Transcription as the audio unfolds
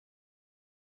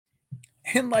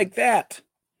And like that.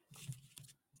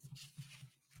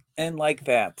 And like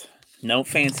that. No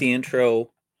fancy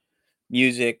intro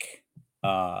music.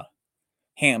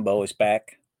 Hambo is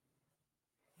back.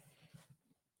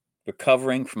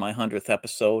 Recovering from my 100th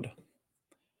episode.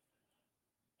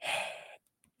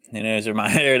 And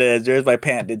there it is. There's my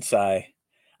patented sigh.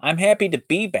 I'm happy to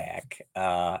be back,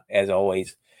 as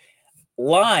always.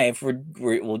 Live. We're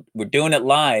doing it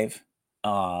live.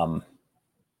 I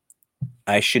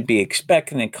should be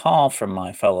expecting a call from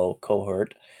my fellow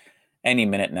cohort any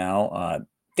minute now.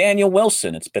 Daniel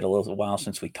Wilson. It's been a little while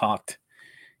since we talked,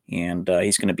 and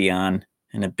he's going to be on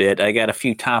in a bit. I got a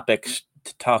few topics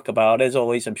to talk about. As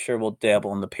always, I'm sure we'll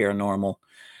dabble in the paranormal.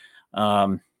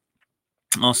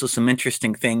 Also, some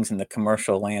interesting things in the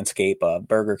commercial landscape.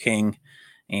 Burger King,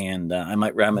 and I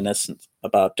might reminisce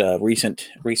about recent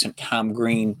Tom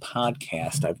Green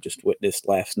podcast I've just witnessed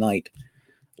last night,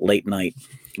 late night,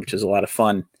 which is a lot of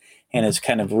fun, and has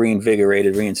kind of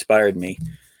re-inspired me.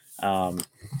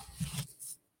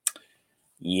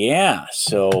 Yeah,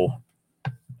 so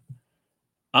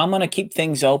I'm going to keep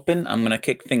things open. I'm going to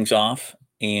kick things off,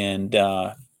 and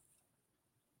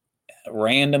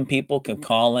random people can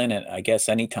call in at, I guess,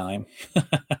 any time.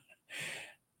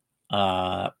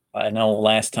 I know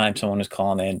last time someone was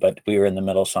calling in, but we were in the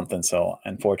middle of something, so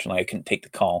unfortunately I couldn't take the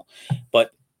call.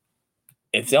 But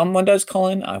if someone does call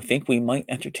in, I think we might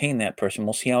entertain that person.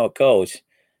 We'll see how it goes.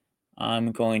 I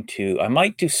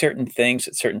might do certain things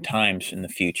at certain times in the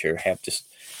future. Have just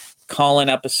call-in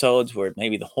episodes where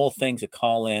maybe the whole thing's a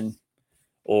call-in,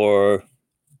 or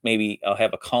maybe I'll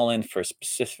have a call-in for a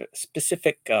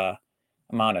specific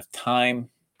amount of time.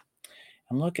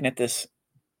 I'm looking at the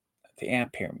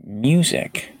app here.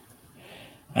 Music.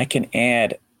 I can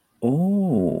add.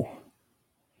 Ooh.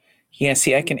 Yeah,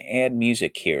 see, I can add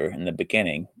music here in the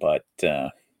beginning, but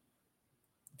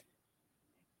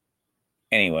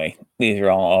anyway, these are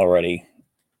all already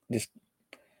just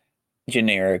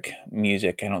generic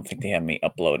music. I don't think they have me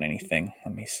upload anything.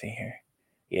 Let me see here.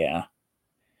 Yeah.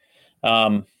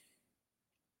 When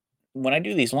I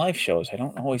do these live shows, I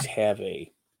don't always have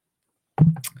a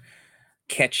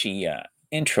catchy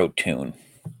intro tune,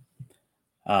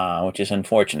 which is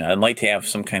unfortunate. I'd like to have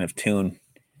some kind of tune,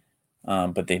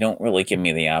 but they don't really give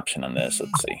me the option on this.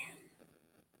 Let's see.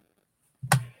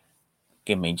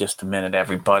 Give me just a minute,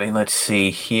 everybody. Let's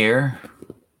see here.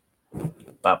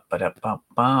 I'm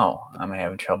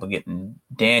having trouble getting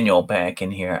Daniel back in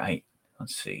here.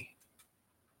 Let's see.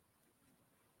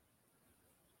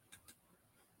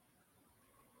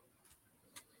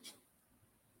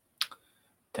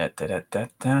 Da da da da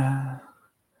da.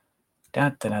 Da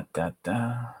da da da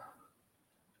da.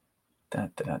 Da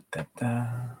da da da da.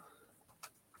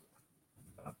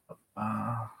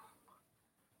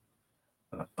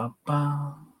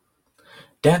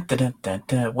 Da, da, da, da,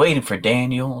 da. Waiting for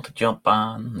Daniel to jump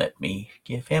on. Let me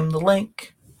give him the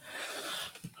link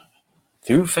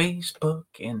through Facebook,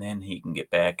 and then he can get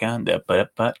back on. Da, da,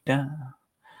 da, da.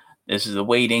 This is the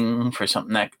waiting for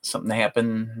something to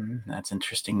happen. That's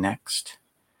interesting. Next,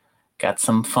 got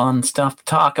some fun stuff to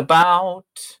talk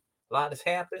about. A lot has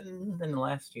happened in the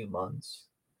last few months.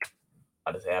 A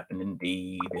lot has happened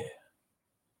indeed.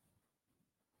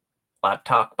 A lot to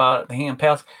talk about at the Ham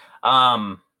Pals.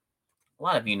 A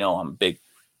lot of you know I'm a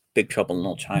Big Trouble in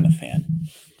Little China fan.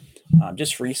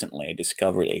 Just recently, I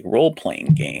discovered a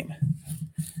role-playing game,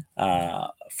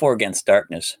 For Against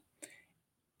Darkness.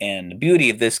 And the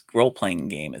beauty of this role-playing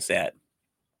game is that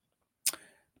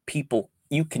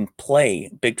you can play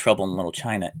Big Trouble in Little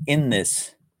China in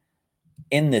this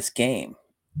game.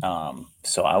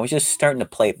 So I was just starting to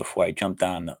play it before I jumped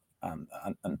on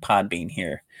Podbean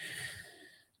here,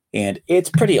 and it's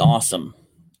pretty awesome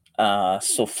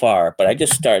so far. But I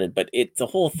just started. But the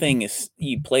whole thing is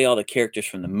you play all the characters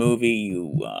from the movie.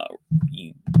 You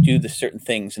do the certain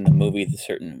things in the movie, the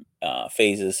certain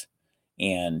phases,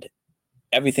 and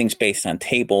everything's based on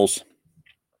tables.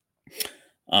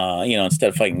 Instead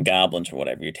of fighting goblins or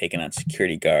whatever, you're taking on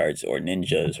security guards or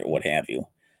ninjas or what have you.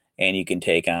 And you can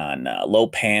take on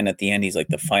Lopan at the end. He's like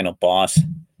the final boss.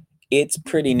 It's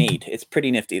pretty neat. It's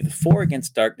pretty nifty. The For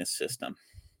Against Darkness system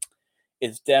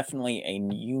is definitely a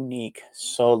unique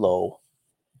solo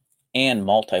and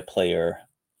multiplayer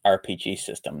RPG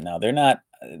system. Now, they're not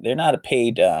a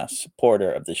paid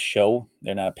supporter of the show.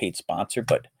 They're not a paid sponsor,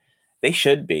 but they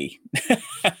should be,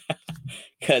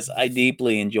 because I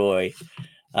deeply enjoy.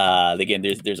 Again,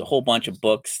 there's a whole bunch of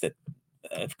books that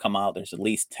have come out. There's at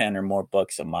least 10 or more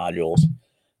books of modules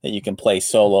that you can play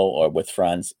solo or with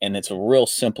friends, and it's a real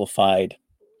simplified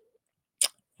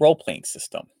role-playing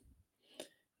system,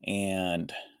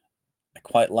 and I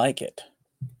quite like it.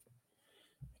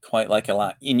 quite like a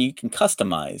lot. And you can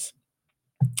customize,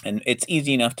 and it's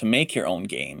easy enough to make your own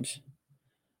games.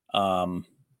 And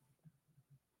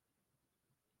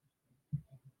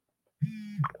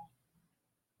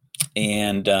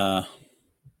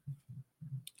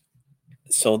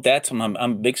so that's I'm a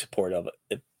big support of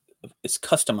it. It's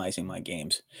customizing my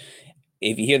games.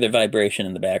 If you hear the vibration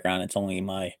in the background, it's only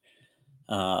my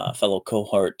fellow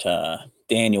cohort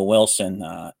Daniel Wilson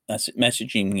that's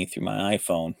messaging me through my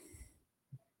iPhone.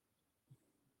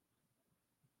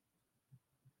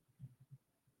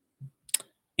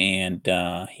 And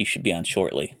he should be on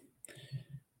shortly.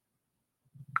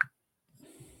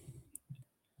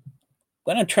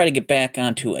 I'm going to try to get back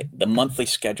onto the monthly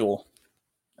schedule,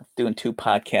 doing 2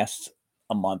 podcasts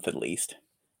a month at least.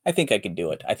 I think I could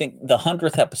do it. I think the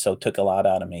 100th episode took a lot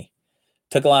out of me.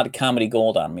 Took a lot of comedy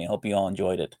gold on me. I hope you all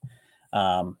enjoyed it.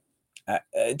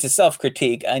 It's a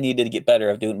self-critique. I needed to get better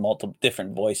at doing multiple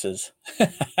different voices.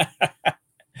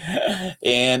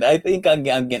 And I think I'm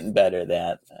getting better at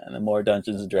that. And the more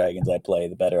Dungeons & Dragons I play,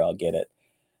 the better I'll get at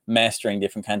mastering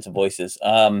different kinds of voices.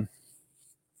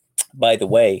 By the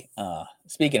way,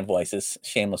 speaking of voices,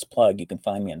 shameless plug, you can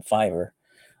find me on Fiverr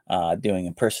doing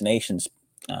impersonations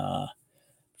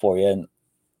for you. And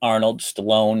Arnold,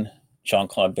 Stallone,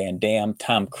 Jean-Claude Van Damme,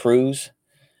 Tom Cruise.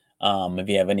 If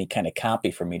you have any kind of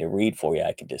copy for me to read for you,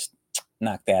 I could just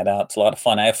knock that out. It's a lot of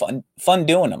fun. I have fun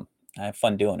doing them.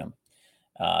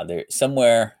 There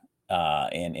somewhere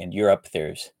in Europe,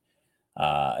 there's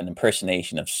an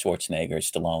impersonation of Schwarzenegger,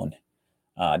 Stallone,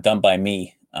 done by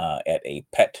me at a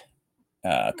pet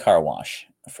car wash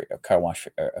or a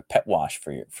pet wash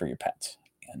for your pets.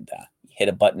 And you hit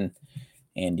a button,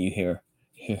 and you hear,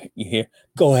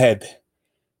 go ahead,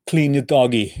 clean your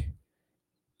doggy,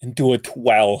 and do it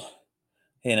well,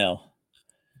 and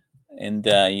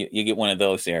you get one of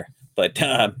those there. But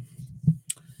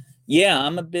yeah, I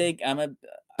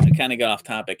kind of got off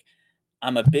topic.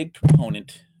 I'm a big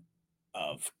proponent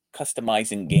of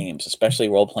customizing games, especially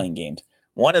role-playing games.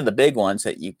 One of the big ones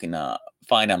that you can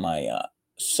find on my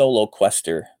Solo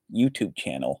Quester YouTube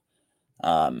channel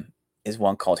is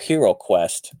one called Hero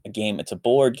Quest, a game. It's a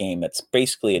board game. It's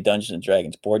basically a Dungeons &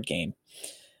 Dragons board game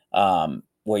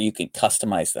where you can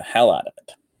customize the hell out of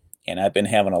it. And I've been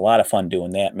having a lot of fun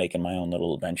doing that, making my own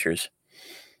little adventures.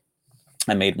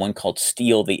 I made one called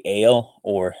Steal the Ale,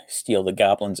 or Steal the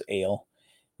Goblin's Ale,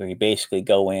 where you basically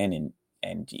go in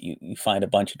and you find a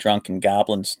bunch of drunken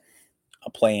goblins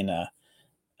playing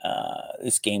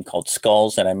this game called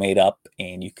Skulls that I made up,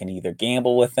 and you can either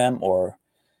gamble with them or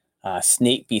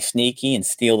be sneaky and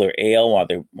steal their ale while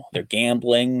they're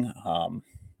gambling.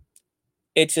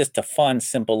 It's just a fun,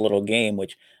 simple little game,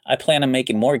 which I plan on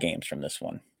making more games from this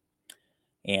one.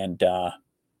 And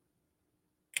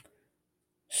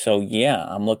so yeah,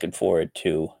 I'm looking forward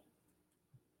to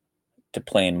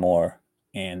playing more.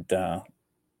 And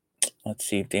let's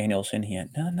see if Daniel's in here.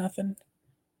 No, nothing.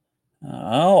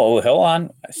 Oh, hold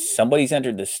on. Somebody's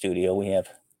entered the studio. We have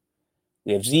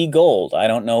Z Gold. I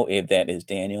don't know if that is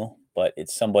Daniel, but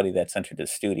it's somebody that's entered the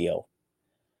studio.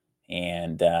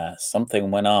 And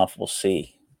something went off. We'll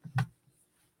see.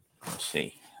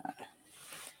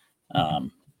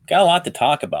 Got a lot to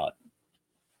talk about.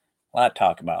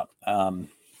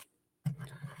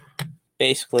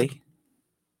 Basically,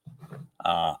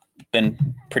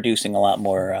 been producing a lot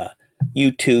more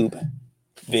YouTube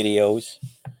videos.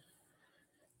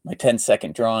 My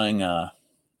 10-second drawing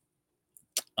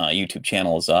YouTube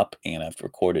channel is up, and I've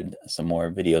recorded some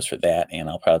more videos for that, and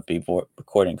I'll probably be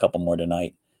recording a couple more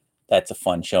tonight. That's a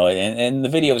fun show, and the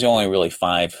videos are only really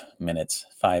 5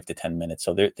 to 10 minutes,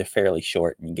 so they're fairly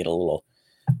short, and you get a little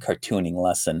cartooning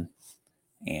lesson.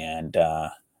 And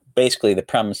basically, the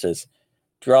premise is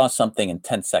draw something in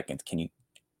 10 seconds. Can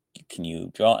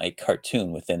you draw a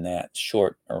cartoon within that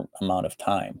short amount of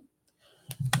time?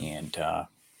 And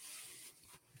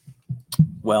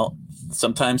well,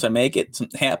 sometimes I make it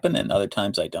happen, and other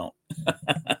times I don't.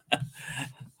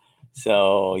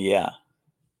 So yeah.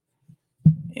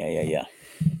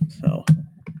 So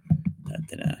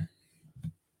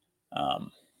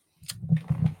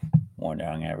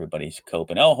wondering how everybody's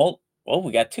coping. Oh,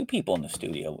 we got 2 people in the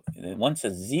studio. One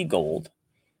says Z Gold,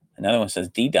 another one says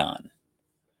D Don.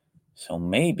 So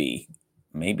maybe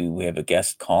we have a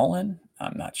guest calling.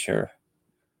 I'm not sure.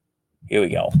 Here we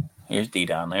go. Here's D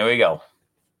Don. There we go.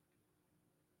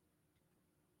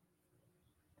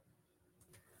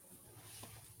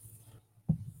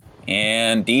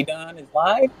 And D Don is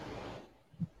live.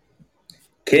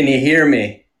 Can you hear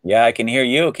me? Yeah, I can hear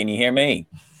you. Can you hear me?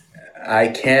 I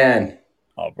can.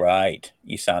 All right.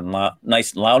 You sound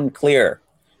nice, loud and clear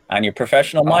on your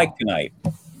professional mic tonight.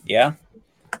 Yeah?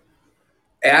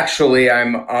 Actually,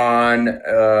 I'm on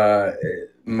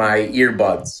my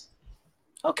earbuds.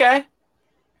 Okay.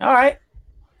 All right.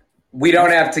 We don't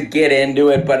That's have to get into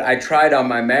it, but I tried on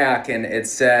my Mac and it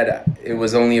said it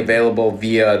was only available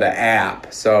via the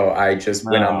app. So I just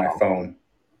went on my oh, phone.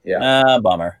 Yeah.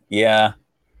 bummer. Yeah.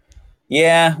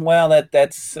 Yeah, well,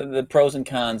 that's the pros and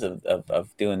cons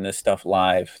of doing this stuff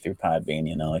live through Podbean.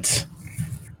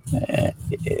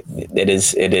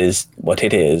 It is what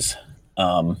it is.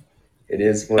 Um, It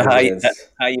is what it how is.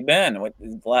 how you been?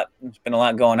 There's been a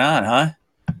lot going on, huh?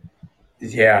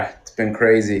 Yeah, it's been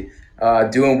crazy.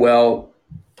 Doing well.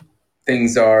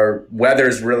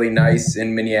 Weather's really nice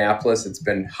in Minneapolis. It's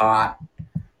been hot.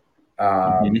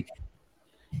 Mhm. Um,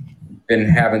 been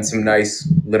having some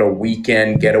nice little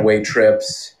weekend getaway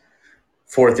trips.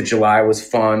 4th of July was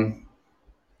fun.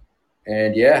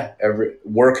 And yeah,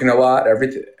 working a lot.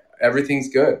 Everything's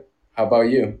good. How about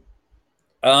you?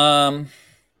 Um,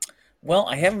 well,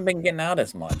 I haven't been getting out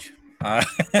as much.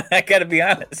 I got to be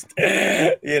honest.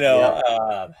 You know, Yeah.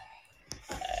 uh,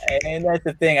 and that's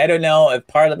the thing. I don't know if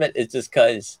part of it is just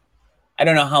because I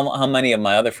don't know how many of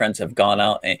my other friends have gone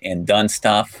out and done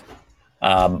stuff.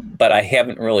 But I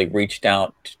haven't really reached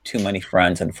out to too many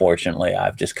friends, unfortunately.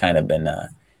 I've just kind of been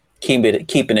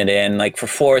keeping it in. Like for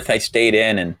Fourth, I stayed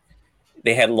in, and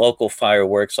they had local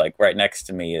fireworks like right next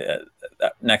to me.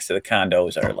 Next to the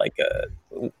condos are like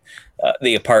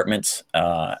the apartments,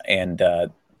 and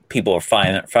people are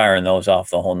firing those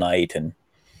off the whole night. And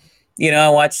I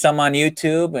watched some on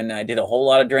YouTube, and I did a whole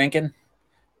lot of drinking.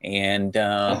 And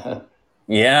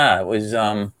yeah, it was.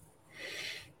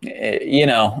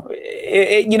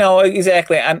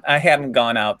 Exactly. I haven't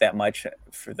gone out that much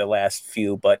for the last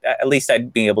few, but at least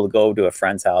I'd be able to go to a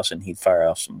friend's house and he'd fire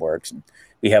off some works, and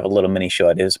we have a little mini show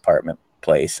at his apartment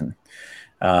place. And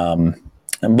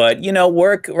but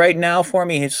work right now for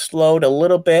me has slowed a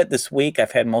little bit this week.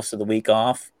 I've had most of the week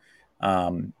off,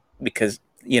 because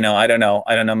I don't know,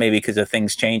 maybe because of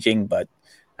things changing, but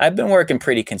I've been working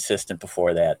pretty consistent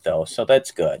before that though, so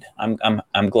that's good. I'm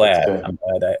That's glad. good. I'm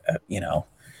glad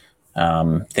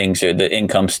things are the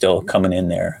income still coming in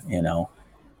there,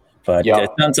 but it Yep.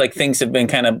 sounds like things have been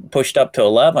kind of pushed up to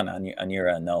 11 on your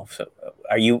end though. So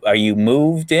are you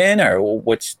moved in, or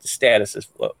what's the status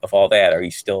of all that? Are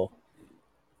you still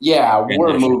Yeah, we're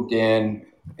transition? moved in,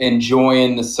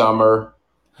 enjoying the summer.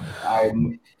 I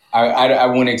I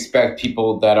wouldn't expect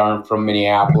people that aren't from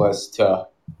Minneapolis to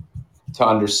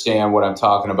understand what I'm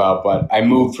talking about, but I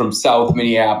moved from South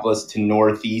Minneapolis to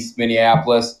Northeast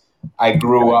Minneapolis. I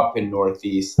grew Okay. up in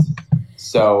Northeast,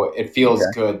 so it feels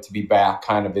Okay. good to be back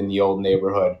kind of in the old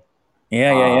neighborhood.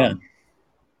 Yeah, yeah, yeah. Um,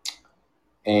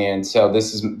 and so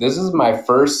this is my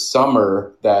first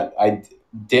summer that I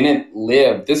didn't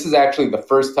live. This is actually the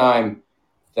first time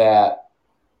that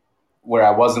where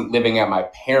I wasn't living at my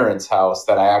parents' house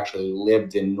that I actually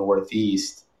lived in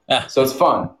Northeast. Ah, So it's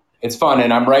fun. It's fun,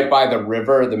 and I'm right by the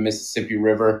river, the Mississippi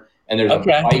River, and there's a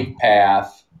okay. bike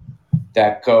path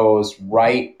that goes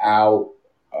right out.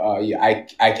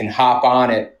 I can hop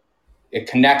on it. It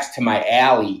connects to my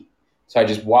alley, so I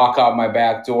just walk out my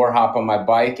back door, hop on my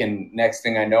bike, and next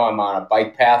thing I know, I'm on a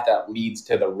bike path that leads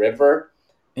to the river,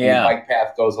 and the Yeah. bike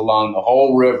path goes along the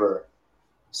whole river.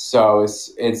 So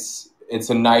it's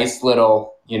a nice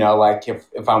little, like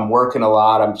if I'm working a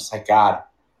lot, I'm just like, God,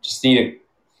 just need a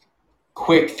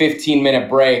quick 15-minute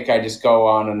break. I just go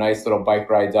on a nice little bike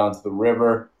ride down to the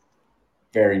river.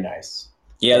 Very nice.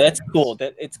 Yeah, Very that's nice. cool.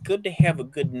 That it's good to have a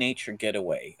good nature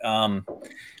getaway.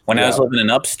 When I was Yeah. living in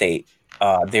upstate,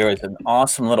 there was an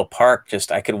awesome little park.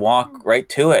 Just I could walk right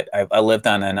to it. I lived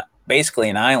on basically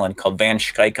an island called Van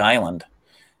Skyke Island,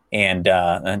 and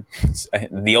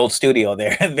the old studio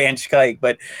there, Van Skyke.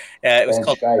 But it was Van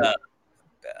called Skype.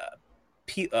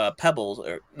 Pebbles,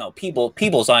 or no,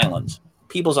 Peebles Islands.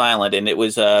 Peebles Island, and it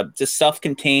was just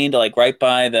self-contained, like right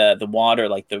by the water.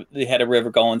 Like they had a river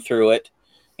going through it,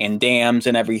 and dams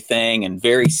and everything, and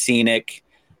very scenic,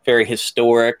 very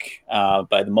historic,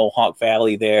 by the Mohawk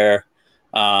Valley there.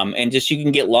 And just you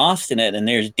can get lost in it, and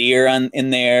there's deer in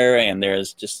there, and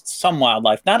there's just some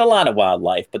wildlife. Not a lot of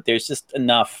wildlife, but there's just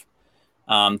enough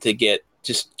to get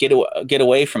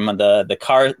away from the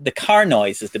car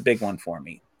noise is the big one for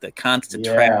me. The constant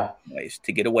traffic Yeah. noise,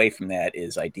 to get away from that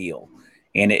is ideal.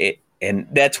 And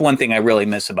that's one thing I really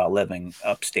miss about living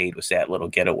upstate, was that little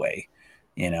getaway.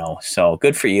 So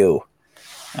good for you.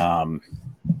 um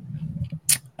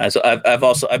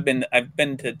I've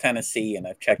been to Tennessee, and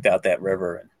I've checked out that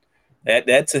river, and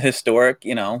that's a historic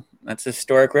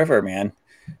river, man.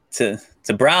 It's kind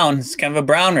of a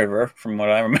brown river from what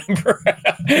I remember.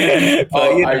 But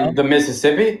Oh, the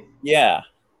Mississippi? yeah.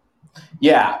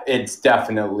 Yeah, it's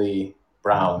definitely.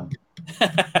 brown.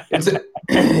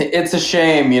 It's a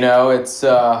shame, It's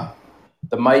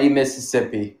the mighty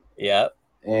Mississippi, Yeah.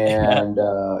 and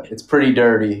it's pretty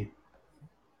dirty.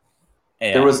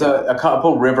 There Yeah. was a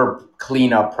couple river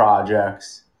cleanup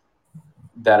projects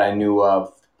that I knew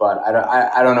of, but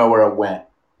I don't know where it went.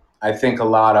 I think a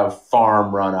lot of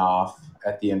farm runoff.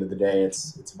 At the end of the day,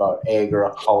 it's about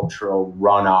agricultural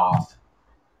runoff.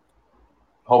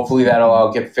 Hopefully, that'll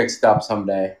all get fixed up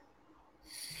someday.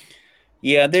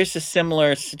 Yeah, there's a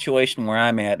similar situation where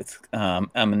I'm at. I'm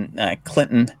in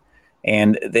Clinton,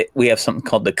 and we have something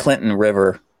called the Clinton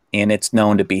River, and it's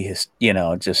known to be just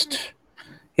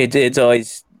it's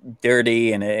always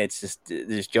dirty, and it's just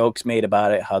there's jokes made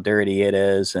about it how dirty it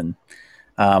is, and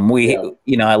we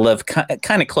Yeah. I live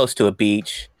kind of close to a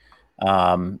beach,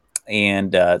 and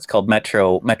it's called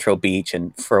Metro Beach,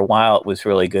 and for a while it was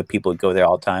really good. People would go there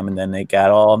all the time, and then they got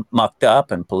all mucked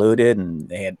up and polluted, and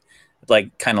they had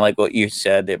like kind of like what you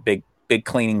said, that big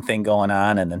cleaning thing going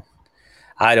on, and then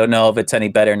I don't know if it's any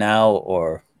better now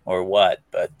or what,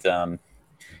 but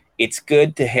it's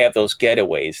good to have those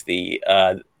getaways.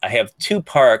 I have two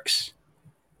parks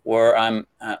where I'm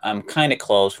kind of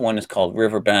close. One is called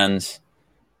River Bends,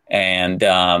 and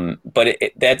but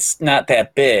that's not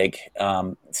that big.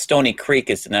 Stony Creek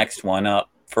is the next one up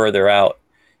further out,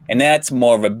 and that's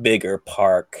more of a bigger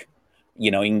park. You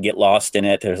can get lost in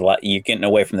it. There's a lot. You're getting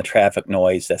away from the traffic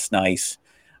noise. That's nice.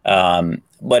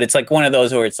 But it's like one of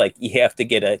those where it's like you have to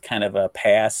get a kind of a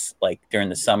pass like during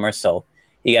the summer, so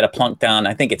you got to plunk down.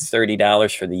 I think it's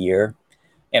 $30 for the year,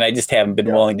 and I just haven't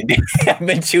been willing to do. I've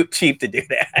been too cheap to do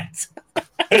that.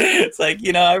 It's like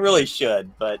I really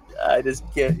should, but I just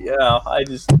get I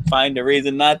just find a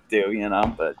reason not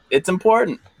to. But it's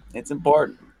important. It's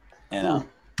important. You know.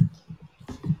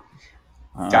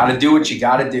 Got to do what you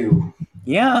got to do.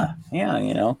 Yeah.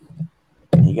 You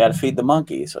got to feed the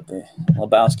monkeys, what the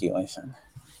Lebowski always said.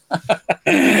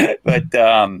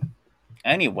 But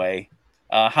anyway,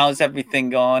 how's everything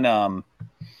going?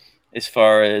 As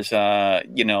far as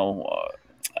I'm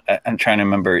trying to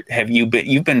remember. You've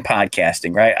been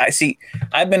podcasting, right? I see.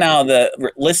 I've been out of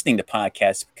listening to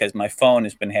podcasts because my phone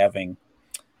has been having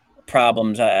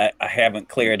problems. I haven't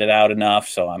cleared it out enough,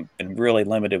 so I've been really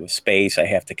limited with space. I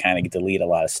have to kind of delete a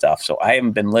lot of stuff, so I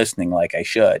haven't been listening like I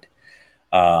should.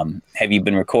 Have you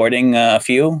been recording a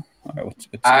few? What's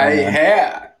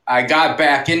I got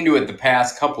back into it the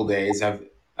past couple days. I've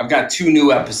got 2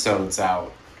 new episodes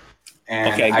out,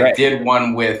 and okay, I did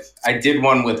one with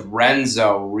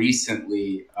Renzo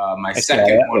recently. My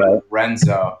second one with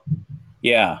Renzo.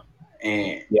 Yeah.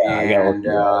 And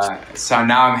so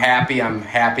now I'm happy. I'm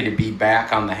happy to be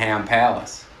back on the Ham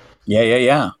Palace.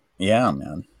 Yeah,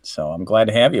 man. So I'm glad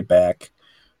to have you back.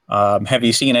 Have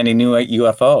you seen any new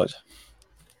UFOs?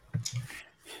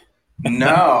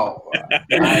 No,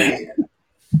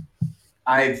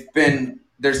 I've been.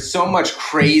 There's so much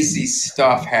crazy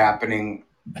stuff happening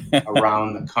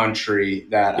around the country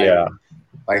that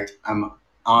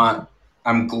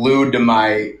I'm glued to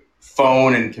my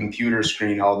phone and computer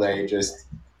screen all day, just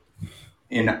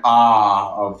in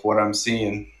awe of what I'm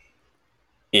seeing.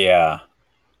 Yeah.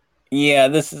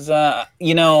 This is and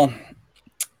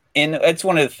it's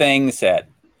one of the things that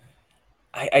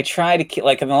I try to keep.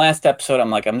 Like in the last episode, I'm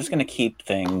like, I'm just going to keep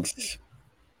things.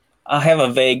 I have a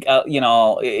vague,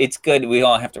 it's good. We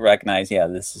all have to recognize,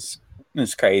 this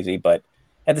is crazy, but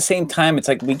at the same time, it's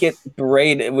like we get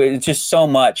berated. It's just so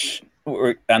much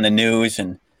on the news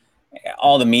and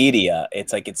all the media.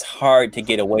 It's like it's hard to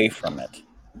get away from it.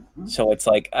 So it's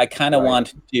like I kind of want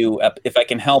to do, if I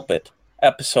can help it,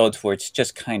 episodes where it's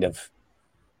just kind of,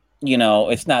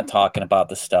 it's not talking about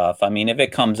the stuff. I mean, if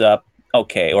it comes up,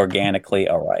 okay, organically,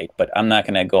 all right, but I'm not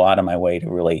going to go out of my way to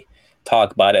really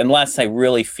talk about it unless I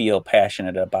really feel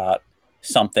passionate about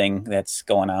something that's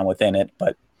going on within it.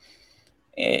 But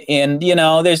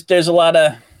there's a lot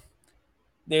of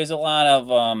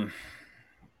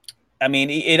I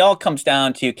mean, it all comes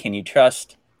down to, can you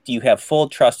trust? Do you have full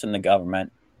trust in the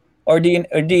government, or do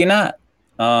you not?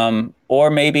 Or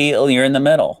maybe you're in the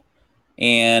middle.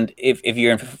 And if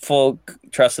you're in full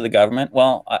trust of the government,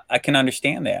 well, I can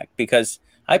understand that, because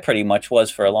I pretty much was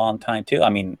for a long time too.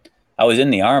 I mean, I was in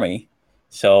the Army,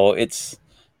 so at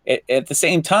the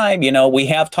same time, we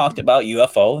have talked about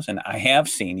UFOs, and I have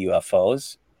seen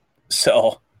UFOs.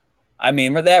 So, I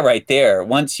mean, that right there,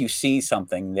 once you see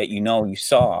something that you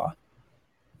saw,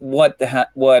 what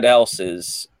else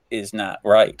is not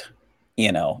right?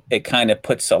 It kind of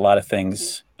puts a lot of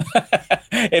things.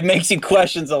 It makes you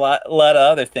question a lot of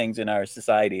other things in our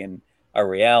society and our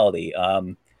reality.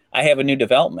 I have a new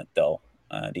development though,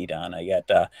 D-Don.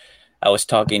 I was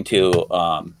talking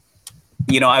to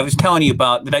I was telling you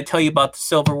about. Did I tell you about the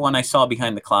silver one I saw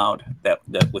behind the cloud? That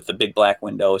with the big black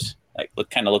windows, like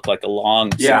kind of looked like a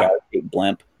long Yeah. cigar-shaped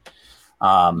blimp.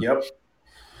 Um, Yep.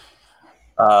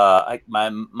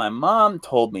 my mom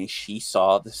told me she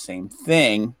saw the same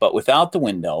thing, but without the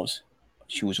windows.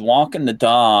 She was walking the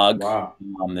dog, Wow.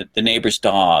 the neighbor's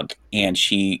dog, and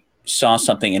she saw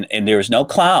something, and there was no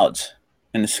clouds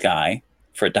in the sky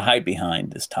for it to hide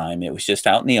behind this time. It was just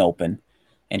out in the open,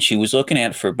 and she was looking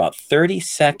at it for about 30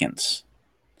 seconds.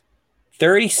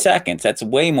 30 seconds, that's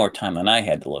way more time than I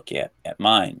had to look at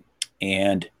mine.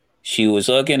 And she was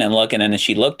looking and looking, and then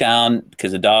she looked down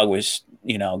because the dog was,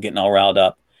 getting all riled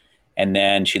up. And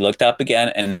then she looked up again,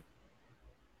 and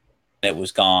it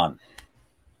was gone.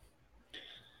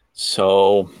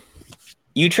 So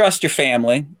you trust your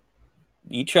family.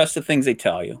 You trust the things they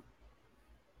tell you.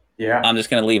 Yeah. I'm just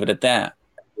going to leave it at that.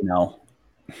 You know,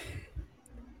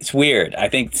 it's weird. I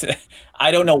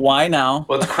don't know why now.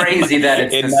 Well, it's crazy that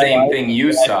it's In the my same life, thing in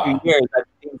you the last few saw. years, I've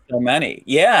seen so many.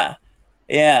 Yeah.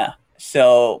 Yeah.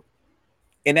 So,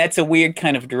 and that's a weird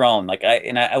kind of drone.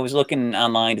 I was looking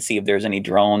online to see if there's any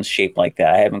drones shaped like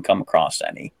that. I haven't come across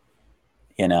any,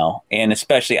 and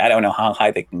especially, I don't know how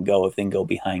high they can go if they can go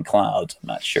behind clouds. I'm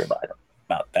not sure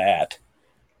about that.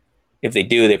 If they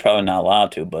do, they're probably not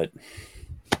allowed to, but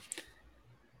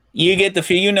you get the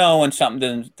feel, when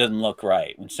something doesn't look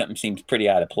right, when something seems pretty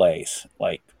out of place.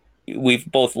 Like we've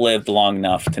both lived long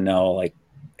enough to know, like,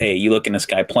 hey, you look in the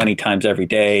sky plenty times every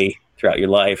day throughout your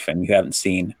life, and you haven't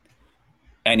seen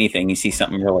anything. You see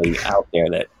something really out there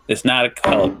that it's not a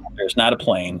helicopter, it's not a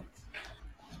plane.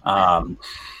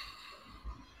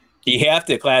 You have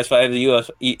to classify it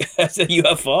as a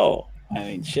UFO. I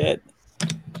mean, shit.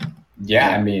 Yeah,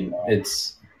 I mean,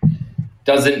 it's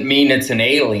doesn't mean it's an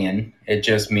alien. It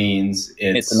just means It's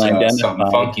an it's something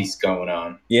identified. funky's going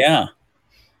on. Yeah.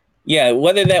 Yeah,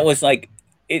 whether that was like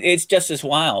it's just as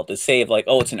wild to say like,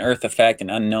 oh, it's an Earth effect, an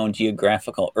unknown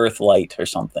geographical Earth light or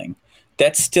something.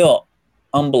 That's still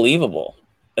unbelievable.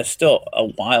 That's still a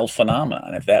wild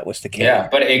phenomenon if that was the case. Yeah,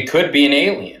 but it could be an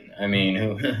alien. I mean,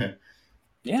 who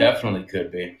Yeah, definitely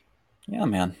could be. yeah,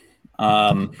 man.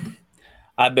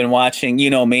 I've been watching. You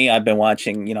know me. I've been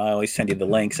watching. I always send you the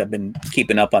links. I've been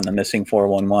keeping up on the missing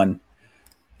 411.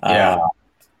 Yeah.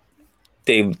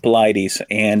 Dave Blighty's,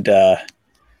 and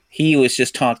he was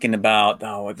just talking about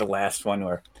the last one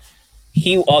where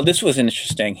this was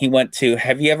interesting. He went to.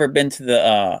 Have you ever been to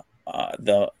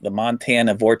the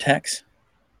Montana vortex?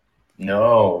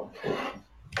 No.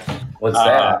 What's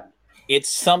that? It's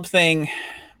something.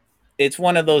 It's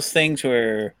one of those things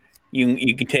where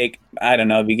you can take. I don't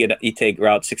know if you take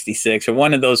Route 66 or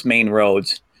one of those main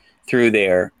roads through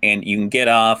there, and you can get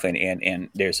off, and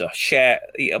there's a shack.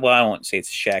 Well, I won't say it's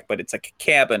a shack, but it's like a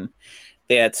cabin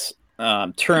that's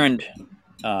turned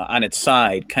on its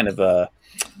side, kind of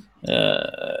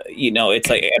it's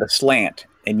like at a slant,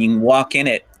 and you can walk in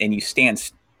it, and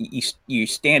you're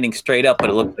standing straight up,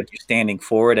 but it looks like you're standing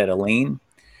forward at a lean.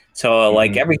 So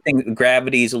like everything,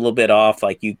 gravity is a little bit off.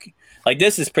 Like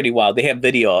this is pretty wild. They have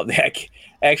video of that,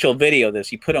 actual video of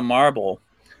this. You put a marble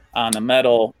on a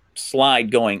metal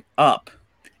slide going up,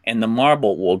 and the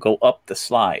marble will go up the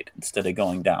slide instead of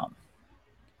going down.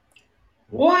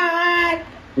 What?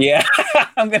 Yeah,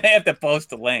 I'm gonna have to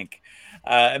post a link,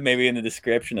 maybe in the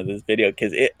description of this video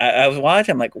because I was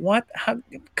watching. I'm like, what? How?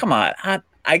 Come on!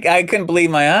 I couldn't believe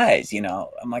my eyes.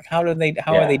 I'm like, how are they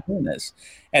doing this?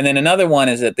 And then another one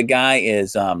is that the guy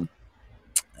is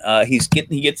he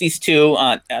gets these two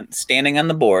standing on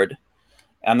the board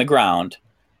on the ground,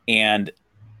 and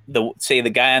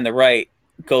the guy on the right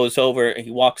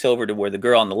he walks over to where the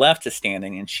girl on the left is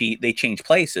standing, and they change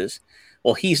places.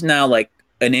 Well, he's now like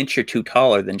an inch or two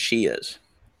taller than she is,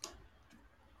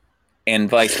 and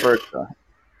vice versa.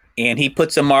 And he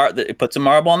puts a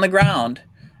marble on the ground,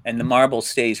 and the marble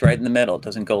stays right in the middle. It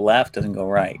doesn't go left, doesn't go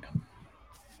right.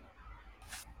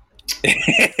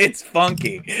 It's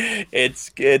funky.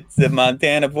 It's the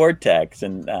Montana vortex,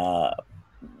 and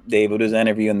David was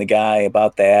interviewing the guy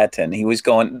about that, and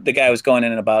the guy was going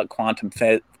in about quantum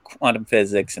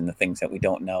physics and the things that we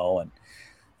don't know, and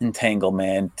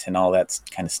entanglement and all that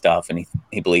kind of stuff, and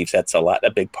he believes that's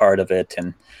a big part of it.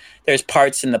 And there's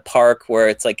parts in the park where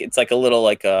it's like a little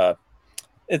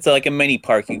it's like a mini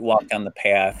park. You walk down the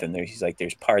path, and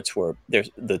there's parts where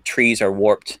the trees are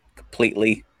warped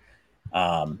completely.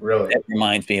 Really? That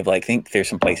reminds me of I think there's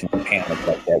some place in Japan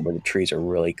like that where the trees are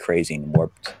really crazy and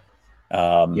warped.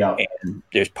 Yeah. And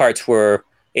there's parts where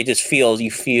you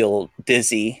feel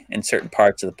dizzy in certain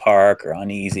parts of the park or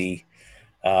uneasy.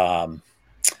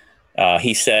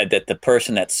 He said that the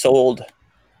person that sold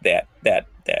that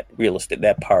real estate,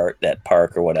 that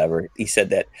park or whatever. He said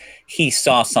that he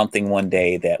saw something one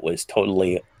day that was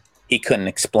totally he couldn't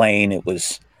explain. It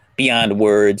was beyond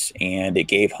words, and it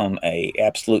gave him a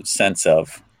absolute sense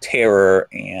of terror,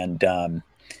 and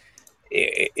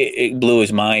it blew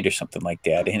his mind or something like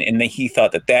that. And he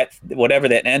thought that whatever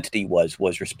that entity was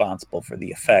responsible for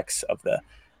the effects of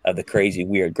the crazy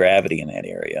weird gravity in that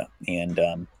area.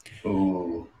 And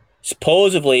Ooh.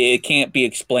 supposedly it can't be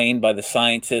explained by the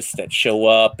scientists that show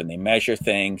up and they measure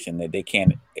things, and they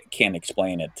can't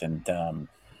explain it. And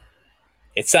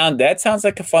that sounds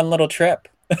like a fun little trip.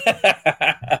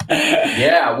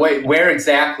 Yeah. Wait, where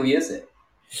exactly is it?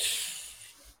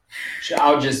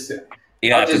 I'll just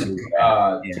Yeah, I'll just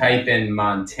yeah. type in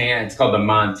Montana. It's called the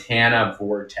Montana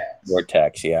Vortex.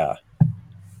 Vortex, yeah.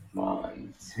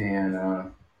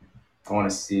 Montana. I want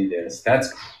to see this.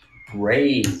 That's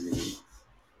crazy.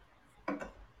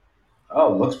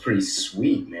 Oh, it looks pretty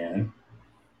sweet, man.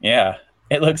 Yeah,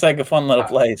 it looks like a fun little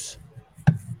place.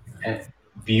 And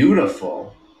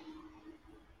beautiful.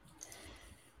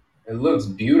 It looks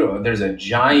beautiful. There's a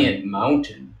giant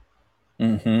mountain.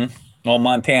 Mm-hmm. Well,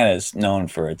 Montana is known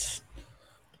for its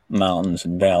mountains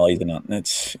and valleys, and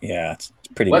it's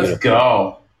pretty Let's beautiful.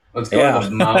 go. Let's go Yeah, to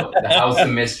the House of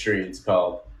Mystery. It's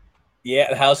called. yeah,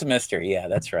 the House of Mystery. Yeah,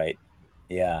 that's right.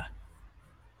 Yeah,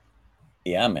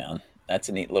 yeah, man, that's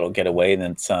a neat little getaway.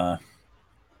 That's I'm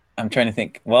trying to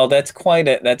think. Well, that's quite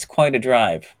a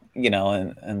drive,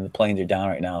 and the planes are down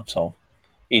right now. So,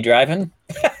 you driving?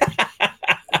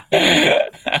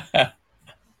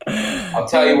 I'll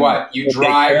tell you what. You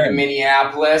drive to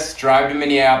Minneapolis. Drive to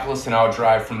Minneapolis, and I'll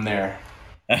drive from there.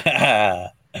 Yeah,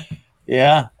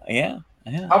 yeah, yeah.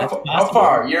 That's How possible.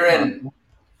 far? You're in.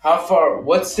 How far?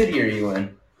 What city are you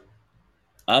in?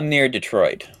 I'm near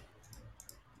Detroit.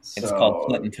 It's called So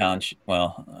Clinton Township.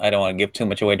 Well, I don't want to give too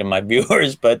much away to my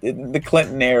viewers, but the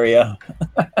Clinton area.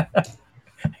 I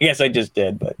guess I just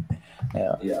did, but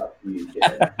yeah. yeah, you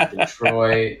did.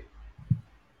 Detroit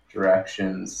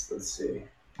directions. Let's see.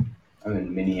 I'm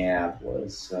in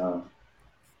Minneapolis. So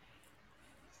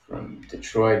from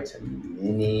Detroit to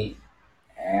Minneapolis.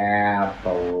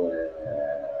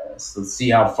 Let's see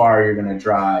how far you're gonna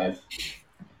drive.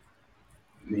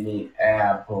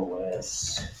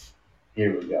 Minneapolis.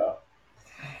 Here we go.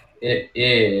 It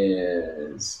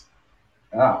is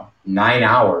 9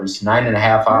 hours,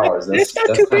 9.5 hours. It's not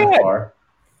That's too kind of bad. far.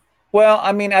 Well,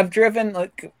 I mean,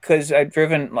 obviously I've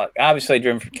driven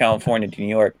from California to New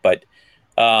York, but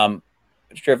I've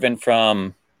driven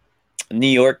from New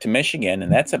York to Michigan,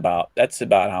 and that's about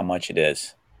how much it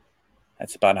is.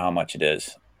 That's about how much it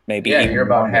is. Maybe Yeah, you're even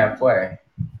about longer. halfway.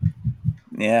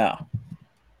 Yeah,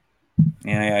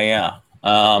 yeah.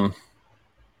 Now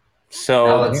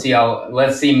So let's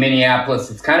see Minneapolis.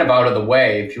 It's kind of out of the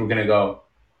way. If you were gonna go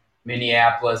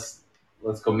Minneapolis,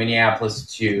 let's go Minneapolis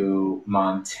to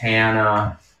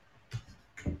Montana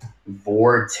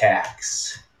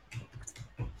Vortex.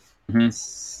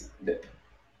 mhm.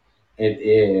 It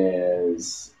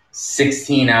is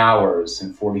 16 hours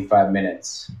and 45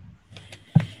 minutes.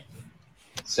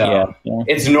 Yeah, So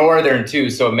it's northern too,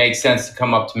 so it makes sense to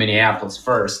come up to Minneapolis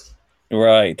first.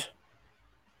 right.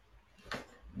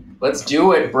 Let's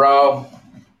do it, bro.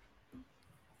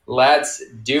 Let's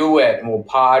do it, and we'll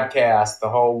podcast the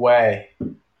whole way.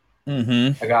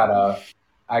 Mm-hmm. I got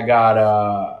a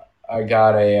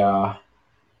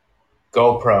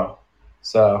GoPro,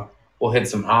 so we'll hit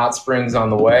some hot springs on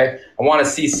the way. I want to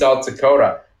see South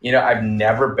Dakota. I've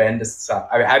never been to South.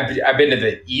 I've been to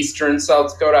the eastern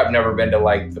South Dakota. I've never been to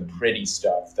like the pretty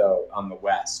stuff though on the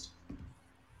west.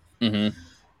 Mm-hmm.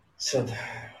 So,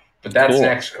 but that's Cool.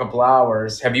 next couple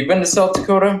hours. Have you been to South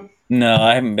Dakota? No,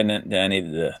 I haven't been to any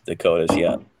of the Dakotas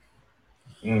yet.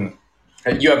 Mm.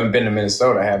 You haven't been to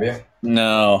Minnesota, have you?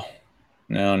 No,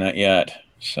 not yet.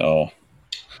 So,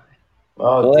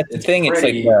 Well, that's the it's thing. It's like,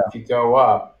 pretty if you go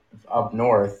up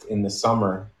north in the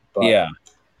summer, but yeah,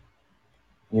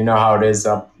 you know how it is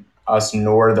up us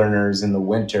northerners in the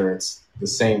winter. It's the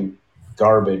same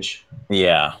garbage.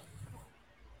 yeah,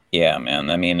 man.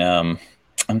 I mean, I'm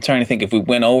trying to think if we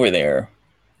went over there,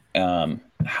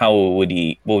 how would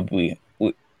we?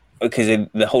 Because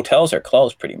the hotels are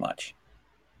closed pretty much.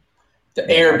 The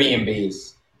Yeah.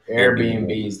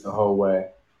 Airbnbs the whole way.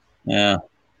 Yeah,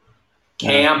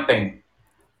 Camping.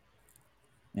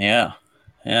 yeah.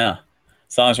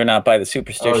 As long as we're not by the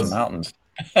Superstition Mountains.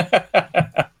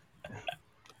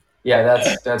 Yeah,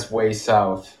 that's way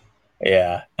south.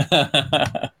 Yeah.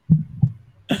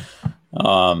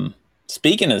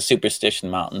 Speaking of Superstition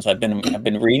Mountains, I've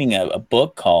been reading a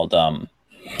book called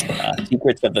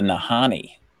Secrets of the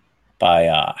Nahanni by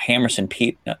Hammerson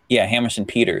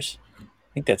Peters.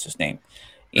 think that's his name.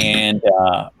 And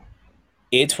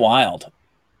it's wild.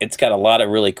 It's got a lot of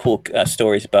really cool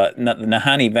stories about the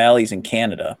Nahanni Valleys in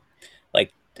Canada,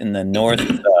 like in the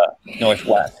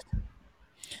northwest,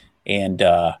 and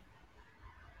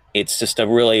it's just a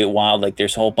really wild. Like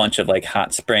there's a whole bunch of like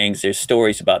hot springs. There's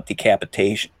stories about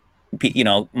decapitation.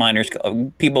 Miners,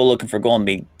 people looking for gold and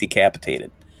being decapitated.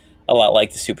 A lot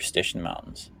like the Superstition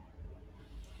Mountains.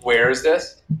 Where is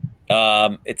this?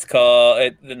 It's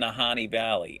called the Nahanni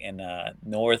Valley in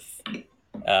north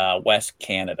west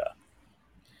Canada,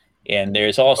 and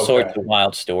there's all sorts Okay. of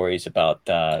wild stories about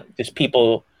just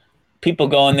people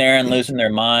going there and losing their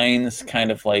minds, kind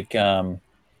of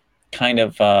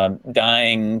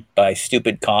dying by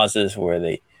stupid causes where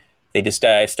they just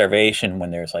die of starvation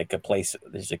when there's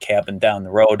a cabin down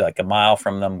the road like a mile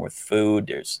from them with food.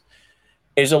 There's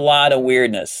a lot of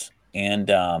weirdness, and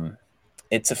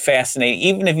it's a fascinating.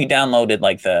 Even if you downloaded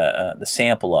like the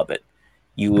sample of it,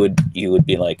 you would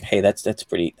be like, hey, that's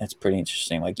pretty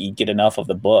interesting. Like you get enough of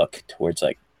the book towards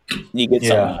like you get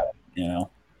something out Yeah. of it, you know.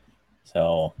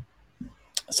 So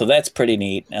that's pretty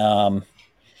neat.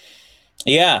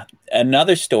 Yeah,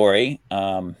 another story.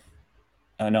 I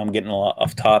know I'm getting a lot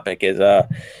off topic. Is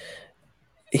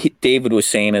David was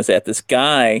saying is that this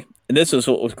guy, and this was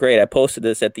what was great. I posted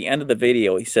this at the end of the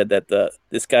video. He said that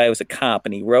this guy was a cop,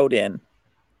 and he wrote in,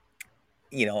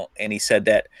 and he said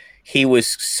that he was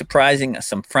surprising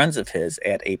some friends of his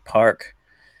at a park,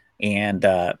 and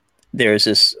there's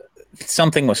this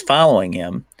something was following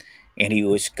him, and he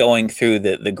was going through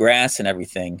the grass and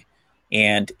everything,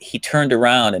 and he turned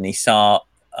around and he saw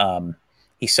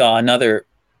another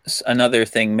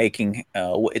thing making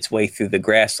its way through the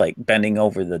grass, like bending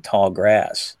over the tall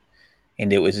grass,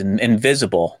 and it was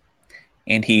invisible,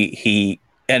 and he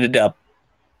ended up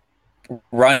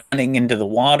running into the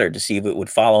water to see if it would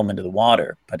follow him into the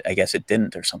water, but I guess it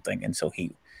didn't or something, and so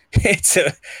he it's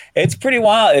it's pretty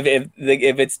wild if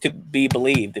it's to be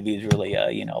believed if he's really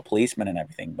a policeman and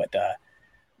everything, but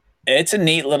it's a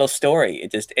neat little story.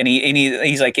 It just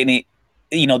he's like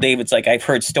David's like, I've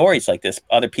heard stories like this.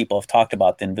 Other people have talked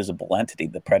about the invisible entity,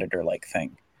 the predator like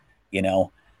thing, you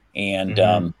know, and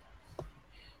Hmm.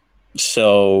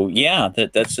 so yeah,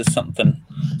 that's just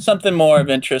something more of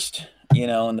interest,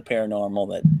 in the paranormal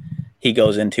that he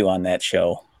goes into on that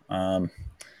show.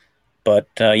 But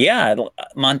yeah,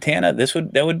 Montana,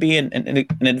 that would be an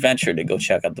adventure to go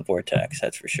check out the vortex.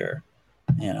 That's for sure.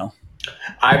 You know.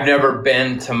 I've never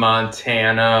been to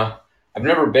Montana. I've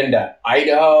never been to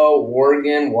Idaho,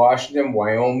 Oregon, Washington,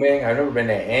 Wyoming. I've never been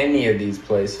to any of these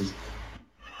places.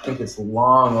 I think it's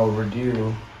long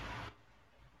overdue.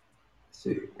 Let's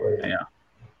see, where? Yeah.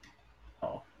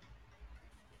 Oh.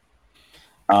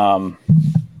 Um,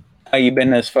 how you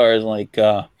been as far as like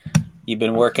you've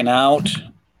been working out?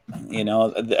 Are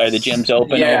the gyms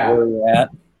open over Yeah, where you're at?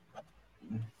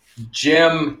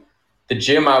 gym. The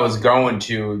gym I was going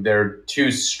to, they're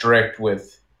too strict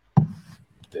with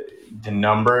the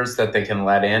numbers that they can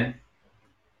let in.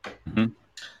 Mhm.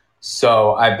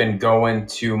 So I've been going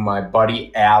to my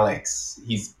buddy Alex.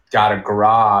 He's got a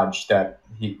garage that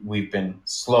we've been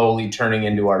slowly turning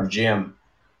into our gym,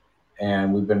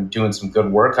 and we've been doing some good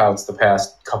workouts the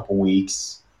past couple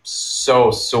weeks.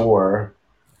 So sore.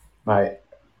 My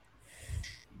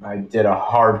I did a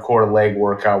hardcore leg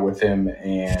workout with him,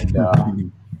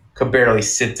 and could barely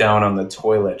sit down on the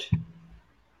toilet.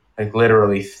 Like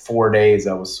literally 4 days,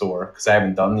 I was sore because I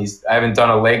haven't done these. I haven't done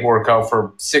a leg workout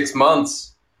for 6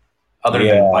 months, other than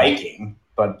Yeah. biking.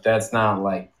 But that's not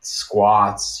like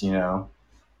squats,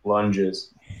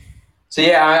 lunges. So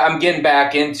yeah, I'm getting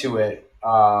back into it,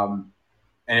 and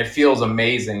it feels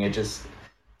amazing. It just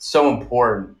so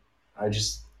important. I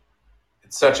just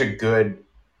it's such a good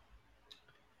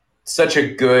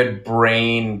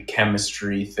brain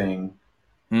chemistry thing.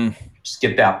 Mm. Just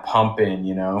get that pump in.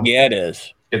 Yeah, it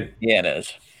is. Get, Yeah, it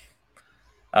is.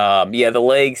 Yeah, the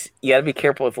legs. You got to be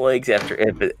careful with legs after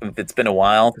if it's been a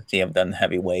while since you have done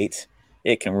heavy weights.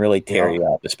 It can really tear yeah, you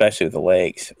up, especially with the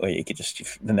legs. Or you could just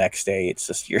the next day, it's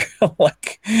just you're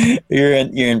like you're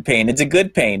in pain. It's a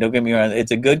good pain. Don't get me wrong.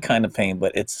 It's a good kind of pain,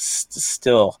 but it's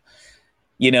still.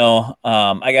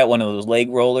 I got one of those leg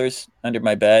rollers under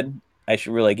my bed. I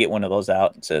should really get one of those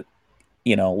out to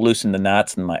loosen the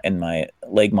knots in my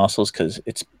leg muscles because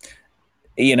it's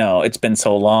been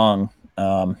so long.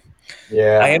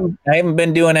 yeah. I haven't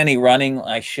been doing any running.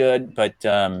 I should, but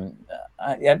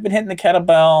I've been hitting the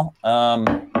kettlebell,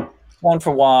 going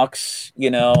for walks.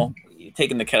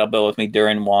 Taking the kettlebell with me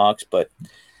during walks. But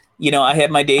I have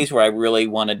my days where I really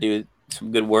want to do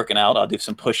some good working out. I'll do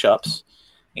some push-ups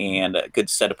and a good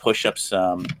set of push-ups.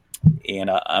 And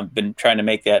I've been trying to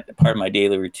make that part of my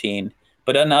daily routine.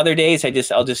 But on other days,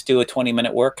 I'll just do a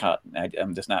 20-minute workout.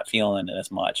 I'm just not feeling it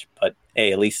as much. But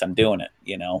hey, at least I'm doing it,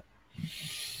 you know.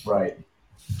 Right.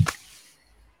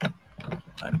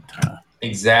 But,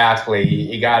 Exactly.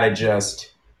 You got to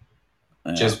just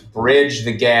bridge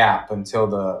the gap until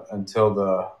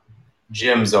the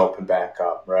gyms open back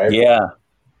up, right?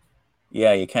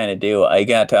 yeah, you kind of do. I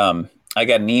got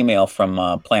an email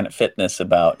from Planet Fitness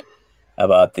about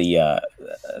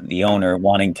the owner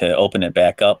wanting to open it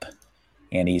back up,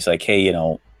 and he's like, hey, you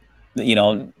know,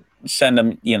 send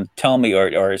them, tell me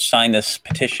or sign this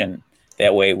petition.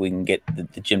 That way we can get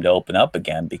the gym to open up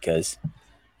again because,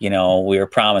 we were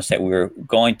promised that we were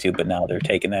going to, but now they're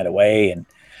taking that away. And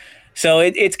so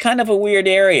it's kind of a weird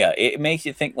area. It makes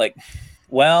you think like,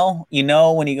 well,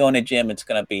 when you go in a gym, there's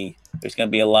going to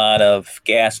be a lot of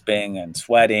gasping and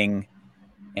sweating.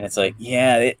 And it's like,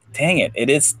 yeah, dang it. It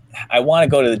is. I want to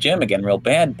go to the gym again real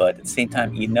bad, but at the same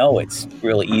time, it's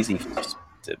really easy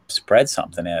to spread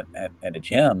something at a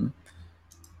gym,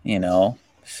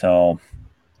 So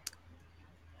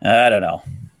I don't know.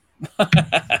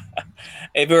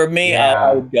 If it were me, I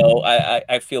Yeah. would go.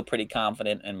 I feel pretty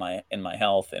confident in my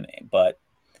health, but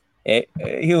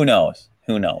who knows?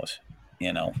 Who knows?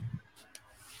 You know.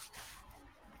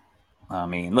 I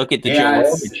mean, look at the Joe Yeah,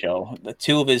 Rogan show. The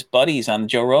two of his buddies on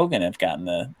Joe Rogan have gotten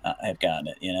it.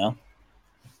 oh,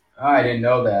 I didn't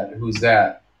know that. Who's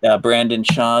that? Brandon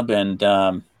Schaub and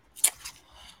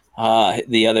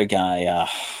the other guy,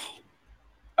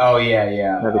 Oh yeah,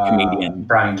 yeah. another comedian,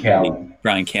 Brian Callen.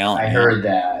 Brian Callen. I Yeah. heard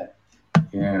that.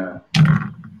 Yeah.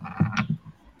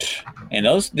 And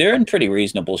they're in pretty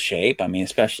reasonable shape. I mean,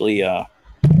 especially. I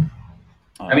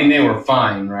mean, they were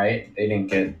fine, right? They didn't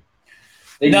get.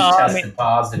 They just tested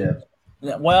positive.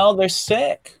 Well, they're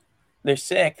sick. They're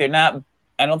sick. They're not.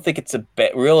 I don't think it's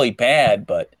really bad,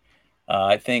 but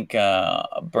I think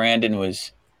Brandon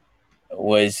was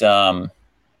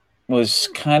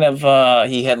kind of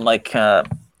he had like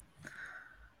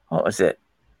what was it?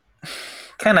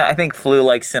 Kind of I think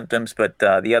flu-like symptoms, but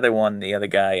the other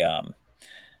guy,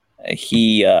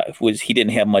 he didn't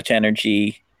have much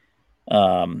energy.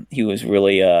 He was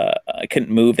really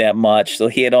couldn't move that much, so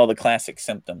he had all the classic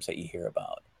symptoms that you hear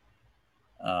about.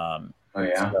 Oh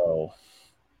yeah. So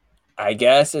I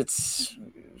guess this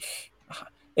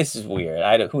is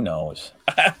weird. Who knows?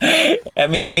 I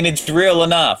mean, it's real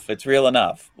enough. It's real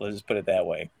enough. Let's just put it that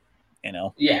way.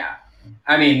 Yeah.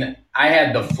 I mean, I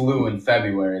had the flu in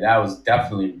February. That was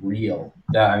definitely real.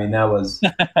 That was.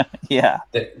 Yeah.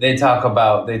 They talk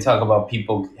about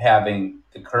people having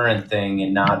the current thing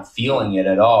and not feeling it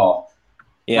at all.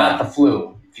 Yeah. Not the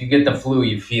flu. If you get the flu,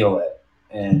 you feel it,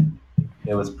 and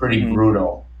it was pretty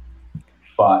brutal.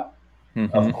 But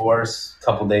of course, a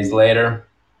couple days later,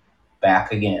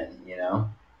 back again. Yeah.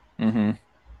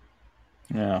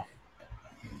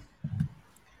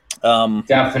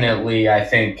 Definitely, I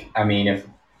think. I mean,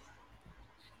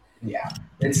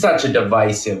 it's such a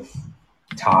divisive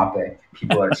topic.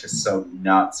 People are just so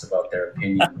nuts about their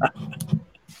opinion.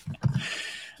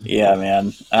 Yeah,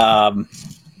 man.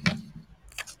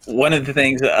 One of the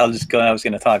things I was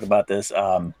going to talk about this.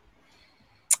 I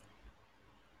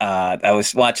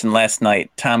was watching last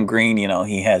night. Tom Green,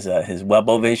 he has his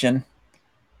Webovision,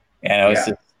 and I was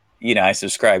just, I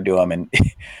subscribed to him, and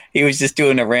he was just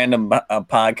doing a random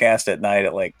podcast at night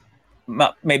at like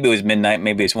maybe it was midnight,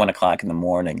 maybe it's 1:00 in the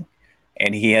morning,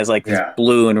 and he has like this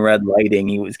blue and red lighting.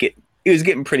 He was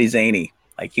getting pretty zany.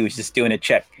 Like he was just doing a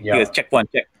check. Yeah. He goes check one,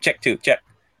 check two, check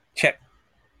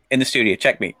in the studio.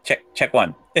 Check me, check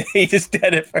one. He just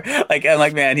did it for like I'm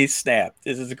like, man, he's snapped.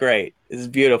 This is great. This is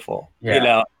beautiful.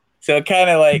 Yeah. So kind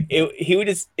of like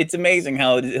it's amazing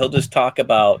how he'll just talk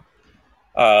about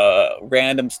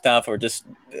random stuff or just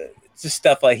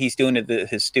stuff like he's doing at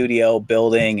his studio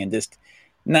building and just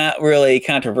not really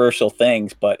controversial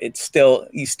things, but he's still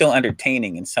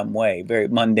entertaining in some way, very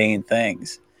mundane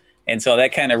things. And so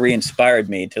that kind of re-inspired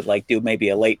me to like do maybe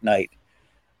a late night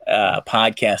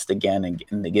podcast again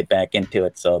and to get back into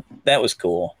it. So that was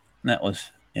cool. That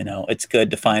was, it's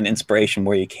good to find inspiration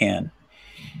where you can,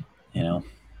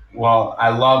 Well, I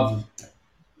love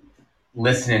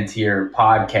listening to your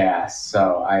podcast,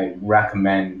 so I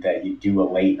recommend that you do a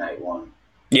late night one.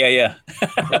 Yeah.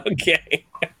 Okay.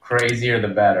 Crazier the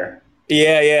better.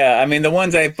 Yeah. I mean, the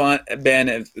ones that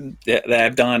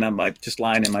I've done, I'm like just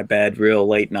lying in my bed real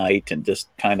late night and just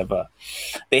kind of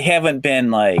they haven't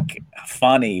been like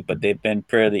funny, but they've been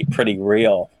pretty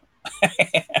real.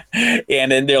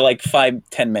 And then they're like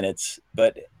 5-10 minutes,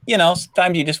 but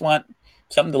sometimes you just want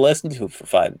something to listen to for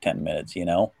 5 to 10 minutes.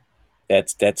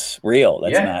 That's real.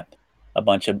 That's not a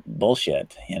bunch of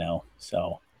bullshit.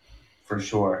 So for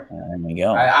sure. There we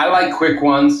go. I like quick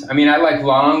ones. I mean, I like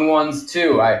long ones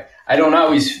too. I don't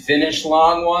always finish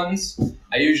long ones.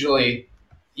 I usually,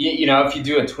 if you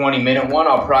do a 20-minute one,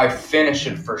 I'll probably finish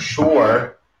it for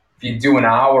sure. If you do an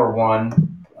hour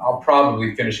one, I'll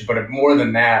probably finish it. But if more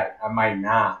than that, I might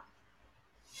not.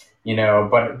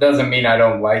 But it doesn't mean I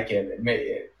don't like it.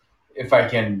 If I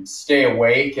can stay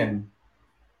awake, and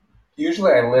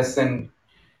usually I listen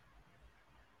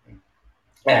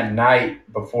at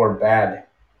night before bed.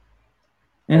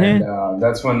 And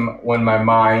that's when my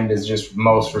mind is just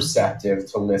most receptive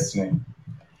to listening.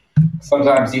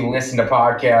 Sometimes you listen to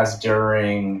podcasts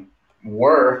during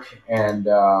work, and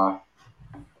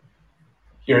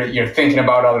you're thinking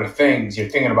about other things. You're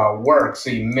thinking about work, so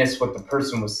you miss what the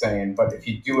person was saying. But if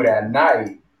you do it at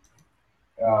night,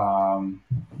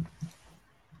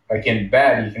 like in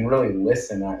bed, you can really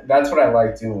listen. That's what I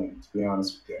like doing, to be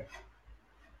honest with you.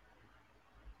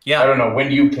 Yeah. I don't know, when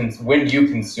do you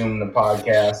consume the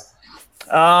podcast?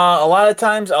 A lot of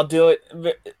times I'll do it.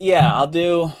 Yeah, I'll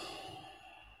do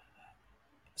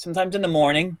sometimes in the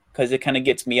morning because it kind of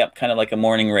gets me up, kind of like a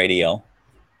morning radio.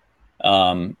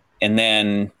 And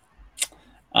then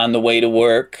on the way to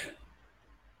work,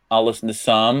 I'll listen to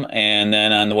some, and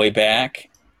then on the way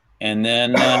back, and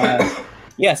then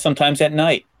yeah, sometimes at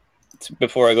night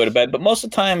before I go to bed. But most of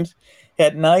the times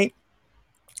at night,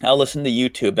 I'll listen to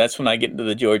YouTube. That's when I get into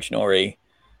the George Norrie,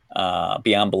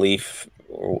 Beyond Belief,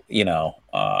 or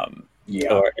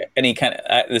or any kind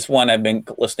of. This one I've been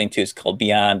listening to is called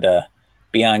Beyond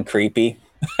Creepy.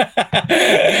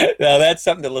 Now that's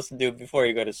something to listen to before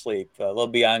you go to sleep. A little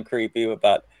Beyond Creepy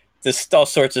about just all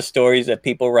sorts of stories that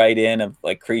people write in of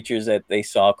like creatures that they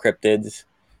saw, cryptids,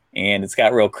 and it's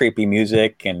got real creepy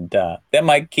music, and that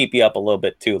might keep you up a little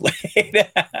bit too late.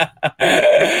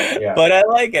 Yeah. But I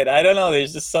like it. I don't know.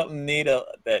 There's just something neat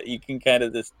that you can kind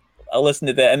of just. I'll listen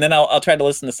to that, and then I'll try to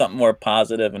listen to something more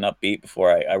positive and upbeat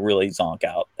before I really zonk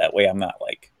out. That way, I'm not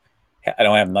like I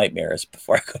don't have nightmares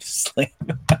before I go to sleep.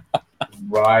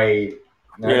 Right.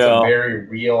 That's a very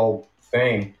real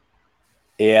thing.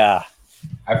 Yeah.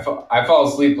 I fall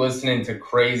asleep listening to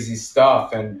crazy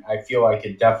stuff, and I feel like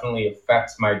it definitely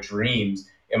affects my dreams.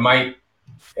 It might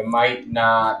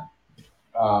not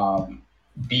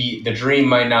be, the dream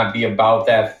might not be about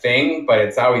that thing, but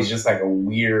it's always just like a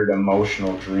weird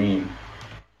emotional dream.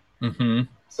 Mm-hmm.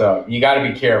 So you got to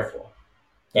be careful.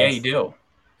 Yeah, you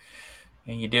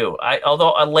do.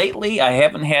 Although lately I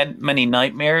haven't had many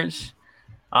nightmares.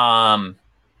 I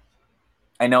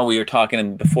know we were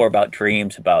talking before about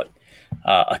dreams, about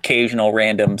occasional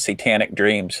random satanic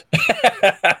dreams,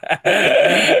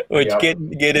 which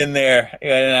get in there,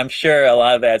 and I'm sure a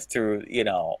lot of that's through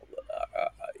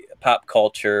pop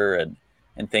culture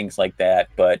and things like that.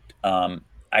 But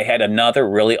I had another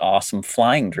really awesome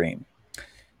flying dream,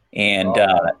 and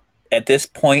at this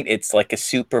point, it's like a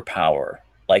superpower.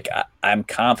 Like I'm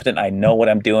confident, I know what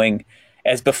I'm doing.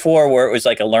 As before, where it was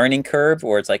like a learning curve,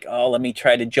 where it's like, oh, let me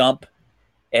try to jump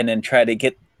and then try to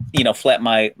get flap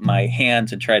my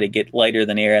hands and try to get lighter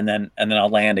than air, and then I'll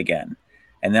land again,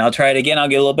 and then I'll try it again. I'll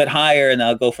get a little bit higher, and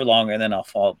I'll go for longer, and then I'll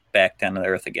fall back down to the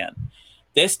earth again.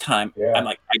 This time, I'm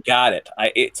like, I got it.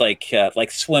 It's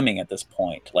like swimming at this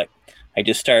point. Like I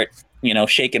just start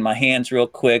shaking my hands real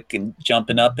quick and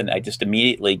jumping up, and I just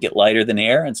immediately get lighter than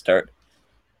air and start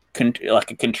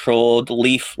like a controlled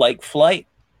leaf-like flight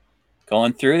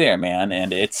going through there, man,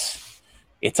 and it's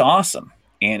awesome.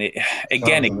 And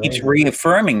it keeps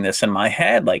reaffirming this in my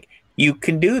head, like, you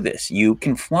can do this, you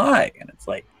can fly. And it's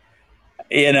like,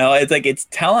 it's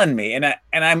telling me, and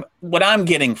I'm what I'm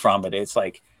getting from it, it's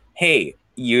like, hey,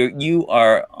 you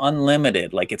are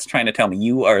unlimited. Like, it's trying to tell me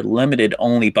you are limited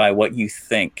only by what you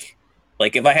think.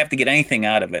 Like, if I have to get anything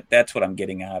out of it, that's what I'm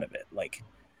getting out of it. Like,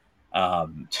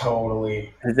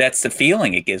 totally. That's the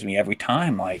feeling it gives me every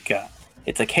time. Like,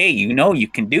 it's like, hey, you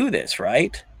can do this,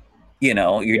 right?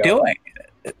 You're doing it.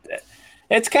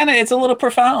 It's a little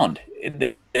profound.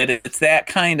 It's that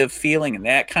kind of feeling and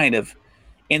that kind of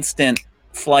instant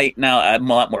flight. Now I'm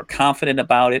a lot more confident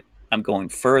about it. I'm going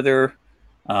further.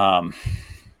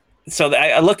 So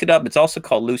I looked it up. It's also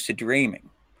called lucid dreaming.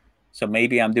 So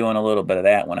maybe I'm doing a little bit of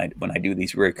that when I do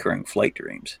these recurring flight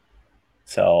dreams.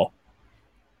 So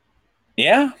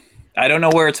yeah, I don't know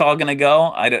where it's all going to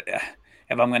go.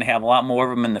 If I'm going to have a lot more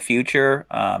of them in the future.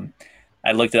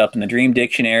 I looked it up in the Dream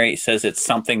Dictionary. It says it's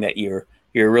something that you're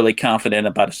really confident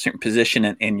about a certain position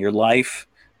in your life,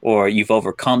 or you've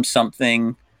overcome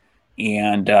something.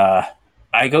 And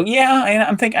I go, yeah, and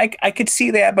I'm thinking I could see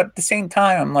that, but at the same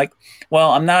time, I'm like,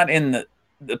 well, I'm not in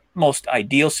the most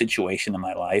ideal situation in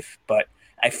my life, but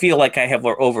I feel like I have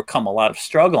overcome a lot of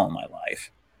struggle in my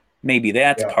life. Maybe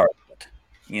that's part of it.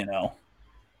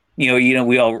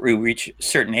 We reach a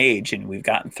certain age and we've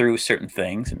gotten through certain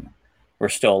things and we're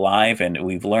still alive and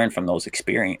we've learned from those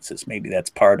experiences. Maybe that's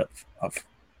part of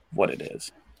what it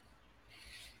is.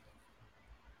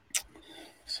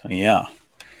 So yeah.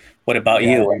 What about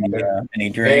Yeah, you? dude, Any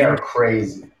they dreams? are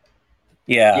crazy.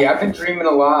 Yeah. Yeah, I've been dreaming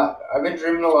a lot. I've been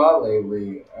dreaming a lot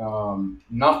lately.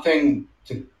 Nothing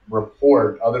to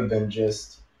report other than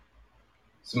just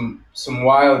some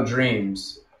wild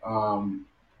dreams.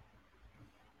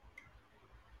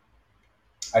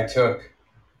 I took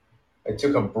I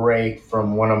took a break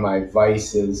from one of my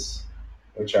vices,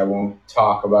 which I won't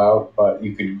talk about, but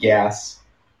you could guess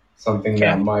something Okay.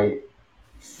 that might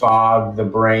fog the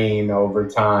brain over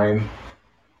time,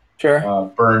 Sure.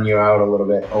 burn you out a little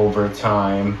bit over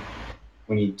time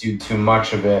when you do too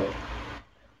much of it.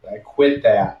 I quit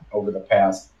that over the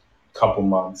past couple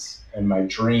months, and my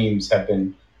dreams have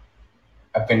been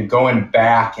I've been going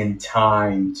back in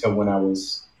time to when I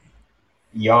was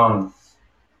young,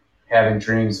 having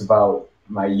dreams about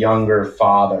my younger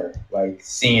father, like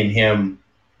seeing him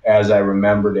as I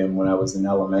remembered him when I was in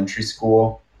elementary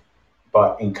school,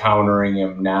 but encountering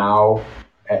him now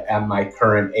at my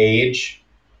current age,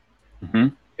 Hmm.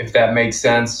 if that makes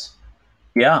sense.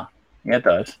 Yeah. Yeah, it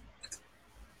does.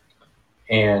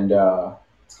 And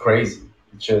it's crazy.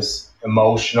 It's just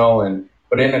emotional and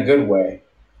but in a good way.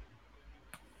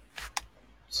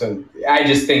 So I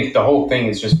just think the whole thing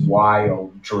is just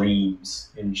wild dreams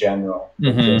in general.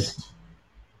 They're Hmm. just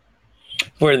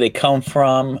Where do they come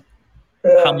from?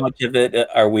 How much of it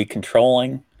are we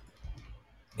controlling?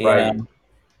 You know,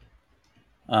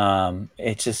 right.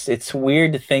 it's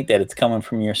weird to think that it's coming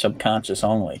from your subconscious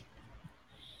only.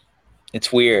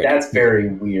 It's weird. That's very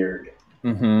weird.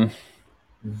 Hmm.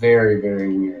 Very, very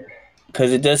weird.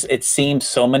 Because it seems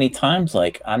so many times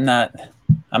like I'm not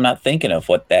thinking of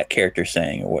what that character's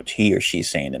saying or what he or she's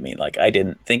saying to me. Like I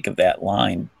didn't think of that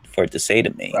line for it to say to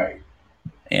me, Right.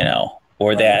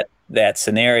 or Right. that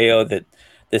scenario that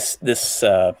this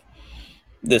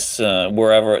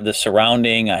wherever the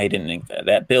surrounding, I didn't think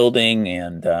that building,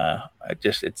 and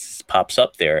it pops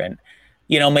up there, and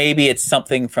maybe it's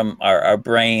something from our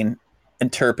brain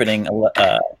interpreting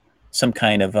some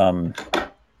kind of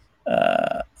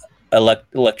uh,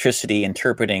 electricity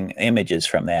interpreting images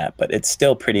from that, but it's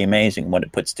still pretty amazing what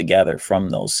it puts together from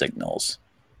those signals,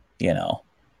 you know.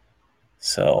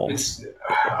 So, It's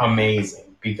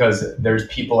amazing because there's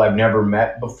people I've never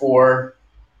met before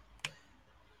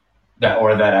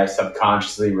that I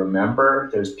subconsciously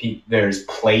remember. There's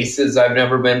places I've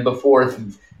never been before,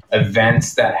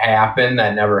 events that happen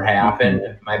that never mhm.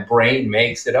 happened. My brain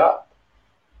makes it up.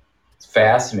 It's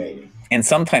fascinating. And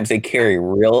sometimes they carry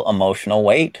real emotional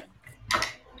weight,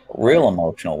 real Right.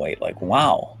 emotional weight. Like,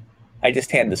 wow, I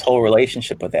just had this whole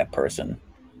relationship with that person.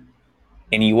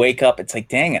 And you wake up, it's like,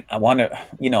 dang it, I want to,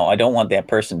 I don't want that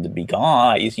person to be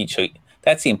gone. So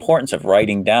that's the importance of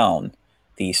writing down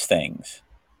these things,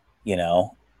 you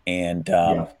know, and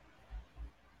Yeah.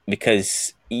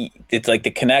 because it's like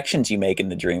the connections you make in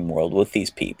the dream world with these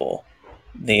people,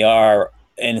 they are,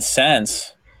 in a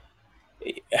sense,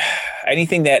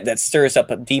 anything that stirs up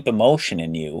a deep emotion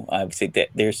in you. I would say that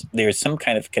there's some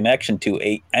kind of connection to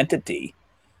a entity,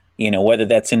 whether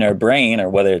that's in our brain or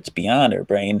whether it's beyond our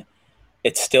brain.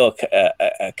 It's still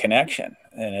a connection,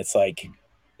 and it's like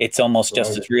it's almost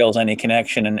just Right. as real as any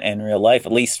connection in real life,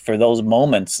 at least for those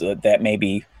moments that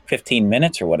maybe 15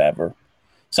 minutes or whatever.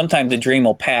 Sometimes the dream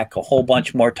will pack a whole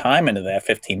bunch more time into that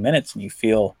 15 minutes, and you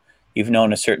feel you've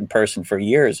known a certain person for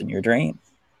years in your dream.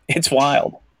 It's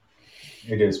wild,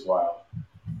 It is wild.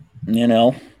 you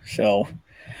know. So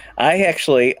I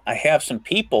have some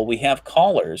people. We have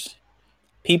callers,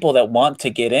 people that want to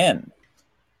get in,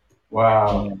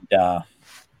 Wow. and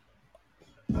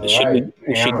All should right.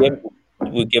 we should Hammer give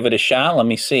it. we give it a shot? Let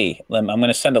me see. I'm going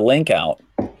to send a link out,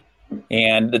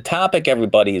 and the topic,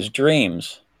 everybody, is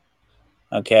dreams.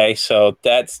 Okay, so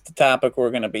that's the topic we're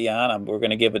going to be on. We're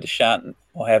going to give it a shot, and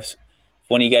we'll have. If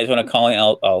one of you guys want to call in,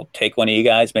 I'll take one of you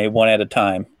guys, maybe one at a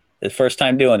time. The first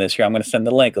time doing this here, I'm going to send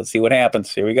the link. Let's see what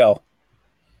happens. Here we go.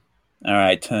 All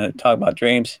right, talk about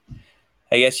dreams.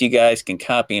 I guess you guys can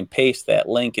copy and paste that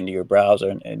link into your browser,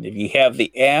 and if you have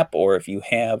the app or if you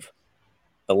have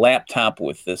the laptop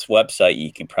with this website,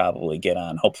 you can probably get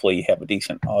on. Hopefully, you have a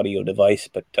decent audio device,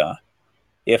 but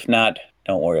if not,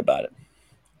 don't worry about it.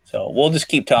 So we'll just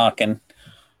keep talking,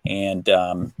 and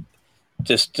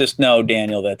just know,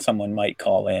 Daniel, that someone might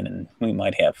call in, and we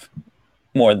might have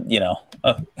more.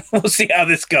 We'll see how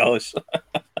this goes.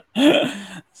 Right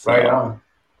So, on.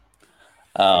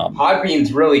 um,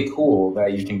 Podbean's really cool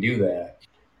that you can do that.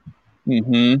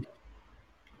 hmm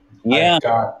yeah, I've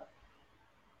got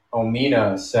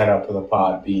Omina set up with a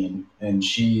Podbean, and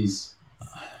she's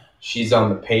on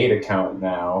the paid account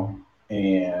now,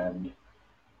 and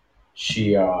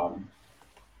she's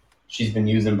been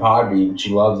using Podbean. She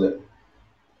loves it.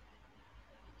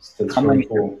 That's How really many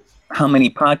cool. how many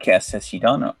podcasts has she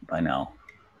done by now?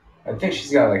 I think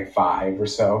she's got like 5 or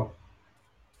so.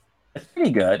 That's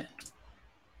pretty good.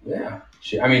 Yeah.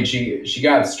 She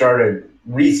got started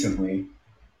recently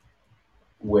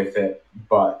with it,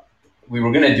 but we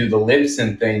were gonna do the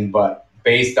Libsyn thing, but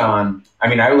based on, I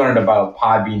learned about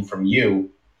Podbean from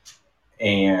you,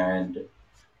 and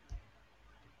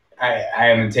I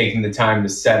haven't taken the time to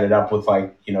set it up with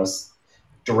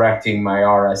directing my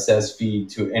RSS feed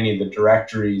to any of the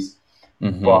directories,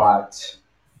 Mm-hmm. but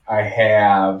I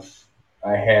have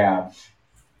I have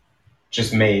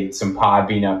just made some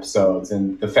Podbean episodes,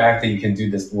 and the fact that you can do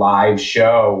this live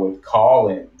show with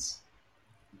call-ins,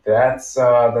 that's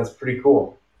pretty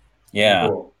cool. Pretty Yeah.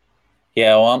 cool.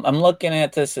 Yeah. Well, I'm looking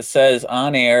at this. It says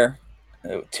on air,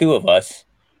 two of us,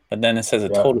 but then it says a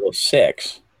Yeah. total of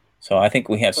six. So I think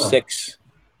we have Huh. six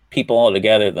people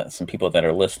altogether. That some people that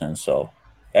are listening. So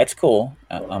that's cool.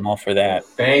 Well, I'm all for well, that.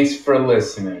 thanks for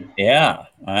listening. Yeah,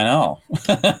 I know.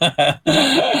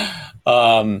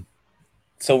 um,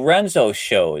 so Renzo's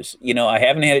shows, I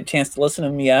haven't had a chance to listen to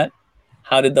them yet.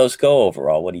 How did those go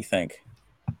overall? What do you think?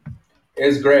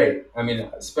 It's great.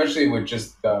 Especially with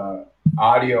just the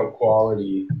audio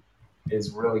quality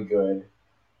is really good.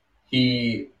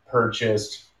 He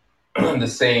purchased the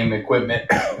same equipment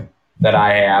that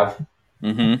I have,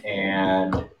 Mm-hmm.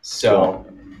 and Cool. so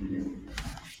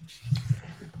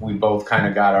we both kind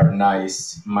of got our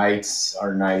nice mics,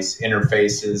 our nice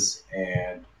interfaces,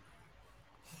 and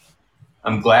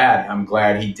I'm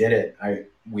glad he did it.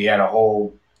 We had a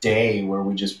whole day where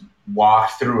we just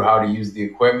walked through how to use the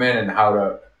equipment and how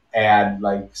to add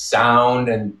like sound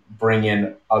and bring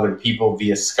in other people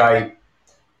via Skype,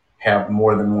 have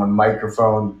more than one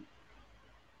microphone,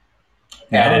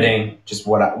 Nice. editing, just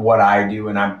what I do,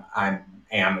 and I'm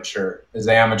amateur as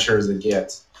it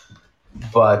gets.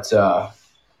 But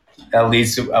at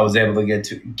least I was able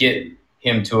to get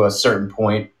him to a certain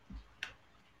point.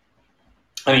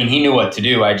 He knew what to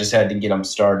do. I just had to get him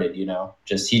started.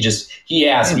 He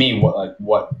asked me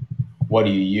what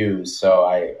do you use, so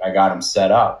I got him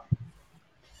set up,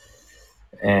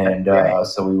 and Okay.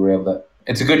 so we were able to.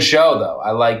 It's a good show, though.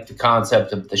 I like the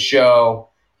concept of the show.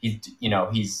 He's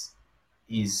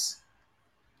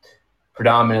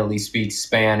predominantly speaks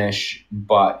Spanish,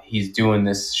 but he's doing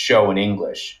this show in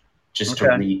English just to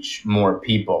Okay. reach more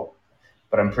people.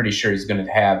 But I'm pretty sure he's going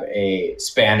to have a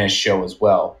Spanish show as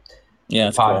well. Yeah,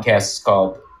 The that's cool. podcast is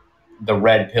called the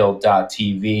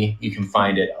redpill.tv. You can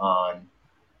find it on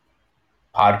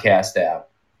podcast app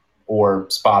or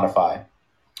Spotify.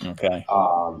 Okay.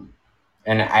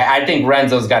 And I think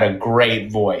Renzo's got a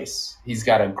great voice. He's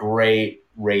got a great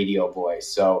radio voice.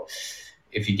 So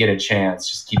if you get a chance,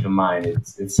 just keep in mind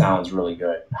it sounds really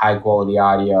good. High quality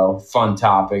audio, fun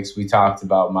topics. We talked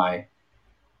about my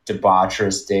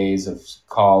debaucherous days of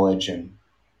college and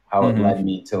how it Mm-hmm. led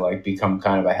me to like become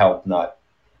kind of a health nut.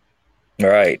 All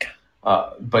right.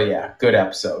 But yeah, good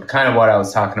episode. Kind of what I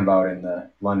was talking about in the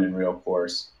London Real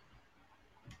course.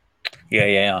 Yeah,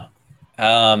 yeah,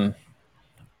 yeah.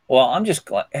 Well, I'm just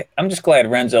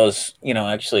glad Renzo's,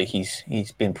 actually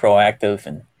he's been proactive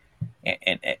and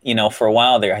for a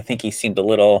while there, I think he seemed a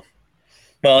little.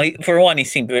 Well, for one, he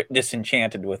seemed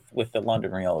disenchanted with the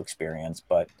London Real experience,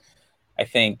 but I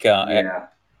think, Yeah,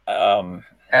 um,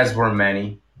 as were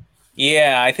many.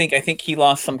 yeah, I think he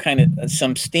lost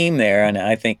some steam there, and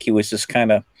I think he was just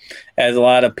kind of, as a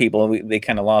lot of people, they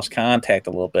kind of lost contact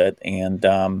a little bit, and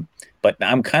but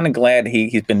I'm kind of glad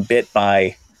he's been bit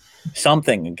by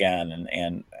something again,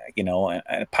 and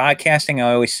podcasting.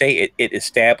 I always say it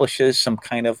establishes some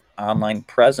kind of online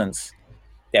presence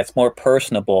that's more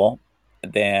personable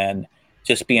than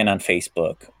just being on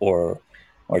Facebook or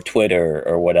Twitter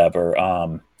or whatever.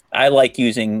 I like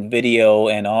using video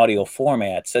and audio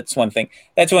formats. That's one thing.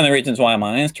 That's one of the reasons why I'm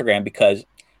on Instagram, because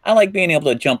I like being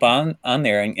able to jump on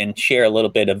there and share a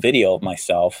little bit of video of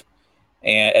myself,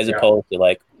 and as Yeah, opposed to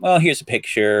like, well, here's a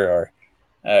picture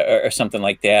or something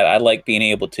like that. I like being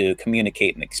able to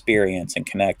communicate an experience and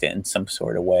connect it in some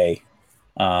sort of way.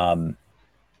 Um,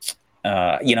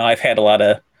 I've had a lot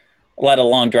of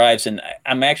long drives, and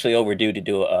I'm actually overdue to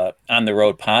do a on the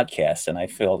road podcast. And I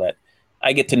feel that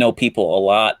I get to know people a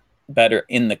lot better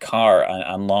in the car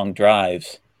on long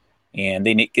drives, and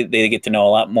they get to know a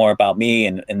lot more about me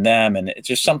and them, and it's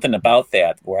just something about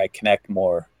that where I connect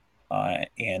more,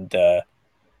 and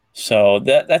So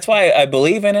that's why I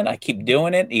believe in it. I keep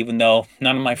doing it, even though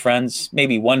none of my friends,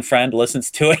 maybe one friend,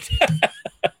 listens to it.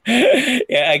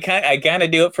 Yeah, I kind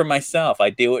of do it for myself. I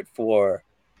do it for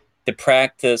to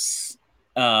practice,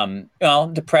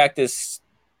 to practice.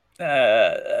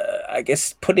 I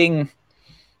guess putting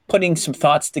some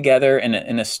thoughts together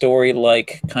in a story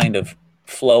like kind of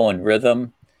flow and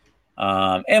rhythm.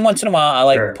 And once in a while, I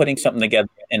like Sure, putting something together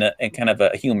in kind of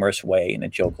a humorous way, in a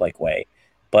joke like way.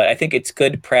 But I think it's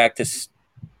good practice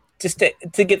just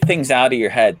to get things out of your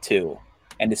head too.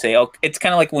 And to say, oh, it's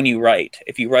kind of like when you write.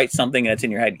 If you write something that's in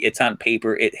your head, it's on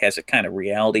paper, it has a kind of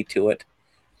reality to it.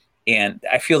 And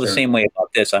I feel the sure, same way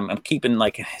about this. I'm keeping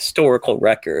like a historical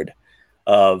record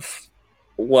of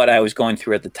what I was going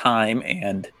through at the time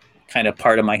and kind of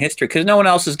part of my history because no one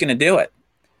else is going to do it.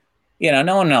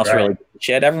 No one else really right, gives a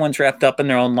shit. Everyone's wrapped up in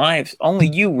their own lives. Only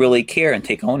you really care and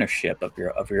take ownership of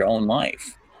your own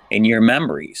life and your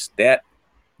memories. That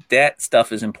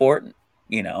stuff is important.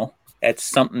 You know, that's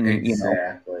something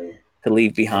exactly, to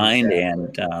leave behind.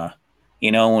 exactly.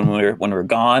 And when we're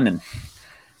gone, and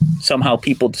somehow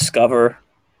people discover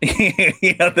the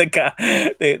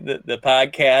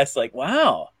podcast, like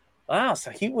wow,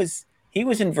 so he was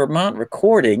in Vermont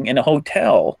recording in a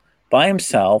hotel by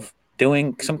himself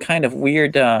doing some kind of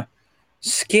weird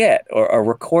skit or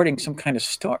recording some kind of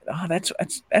story. Oh, that's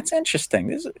interesting.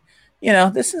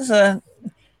 This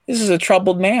is a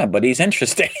troubled man, but he's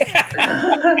interesting.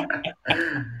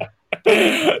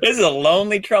 This is a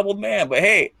lonely, troubled man. But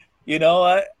hey, you know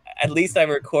what? At least I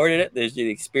recorded it. There's the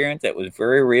experience that was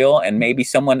very real, and maybe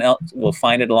someone else will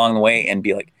find it along the way and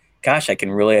be like, "Gosh, I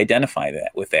can really identify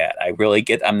that with that. I really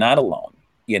get. I'm not alone.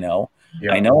 You know,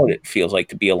 I Yep, know what it feels like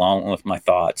to be alone with my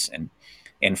thoughts, and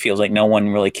feels like no one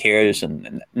really cares,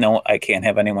 and no, I can't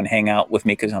have anyone hang out with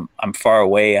me because I'm far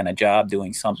away on a job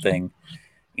doing something,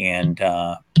 and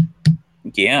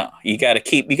yeah, you got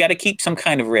to keep some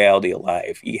kind of reality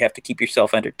alive. You have to keep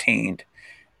yourself entertained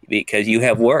because you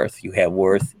have worth. You have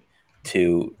worth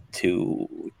to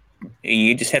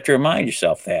you just have to remind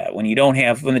yourself that when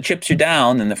the chips are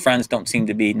down and the friends don't seem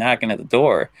to be knocking at the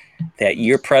door, that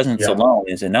your presence yep, alone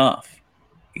is enough.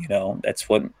 That's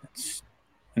what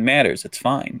matters. It's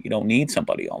fine. You don't need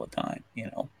somebody all the time.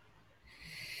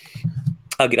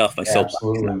 I'll get off my soapbox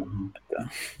absolutely. now.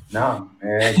 No,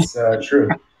 it's true.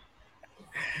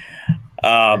 A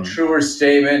Um, truer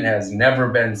statement has never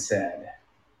been said.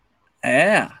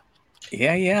 yeah,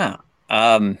 yeah, yeah.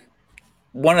 Um,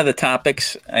 One of the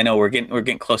topics I know we're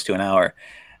getting close to an hour,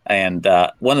 and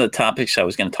one of the topics I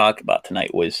was going to talk about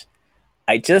tonight was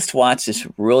I just watched this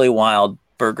really wild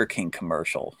Burger King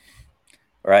commercial.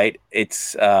 Right?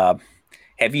 It's have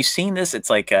you seen this? It's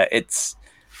like it's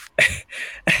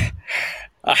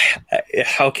uh,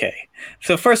 okay.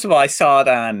 So first of all, I saw it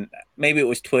on maybe it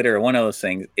was Twitter or one of those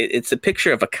things. It's a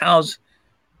picture of a cow's.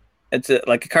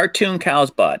 Like a cartoon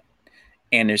cow's butt,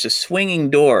 and there's a swinging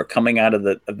door coming out of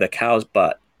the cow's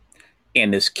butt,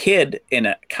 and this kid in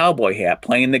a cowboy hat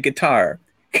playing the guitar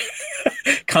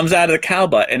comes out of the cow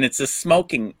butt, and it's a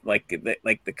smoking like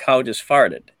the cow just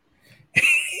farted.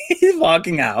 He's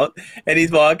walking out, and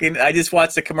he's walking. I just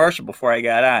watched the commercial before I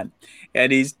got on,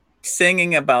 and he's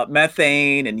singing about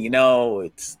methane, and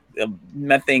it's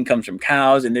methane comes from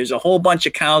cows, and there's a whole bunch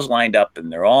of cows lined up, and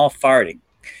they're all farting.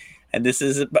 And this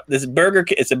Burger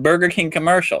it's a Burger King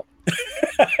commercial.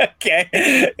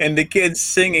 Okay, and the kid's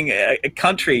singing a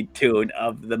country tune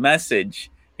of the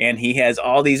message, and he has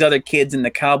all these other kids in the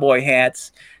cowboy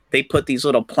hats. They put these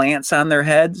little plants on their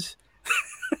heads,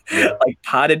 Yep. like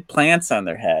potted plants on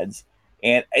their heads,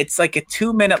 and it's like a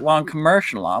 2 minute long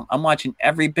commercial. I'm watching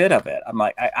every bit of it. I'm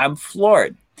like I'm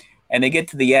floored. And they get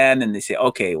to the end and they say,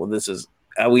 okay, well, this is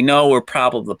we know we're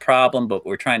probably the problem, but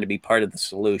we're trying to be part of the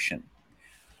solution.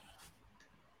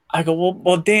 I go,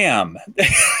 well, damn.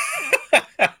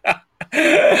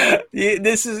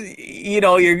 This is,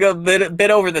 you're a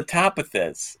bit over the top with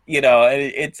this.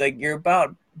 It's like you're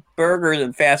about burgers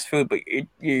and fast food, but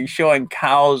you're showing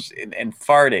cows and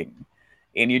farting,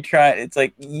 and you try. It's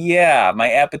like, yeah,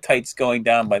 my appetite's going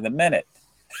down by the minute.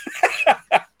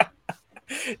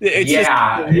 It's just a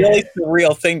Yeah. really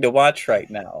surreal thing to watch right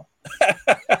now.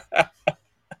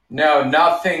 No,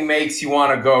 nothing makes you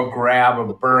want to go grab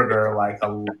a burger like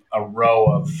a row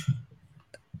of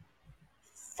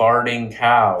farting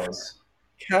cows.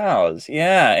 Cows,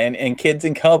 yeah, and kids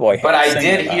in cowboy But hats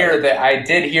singing about it. I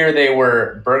did hear they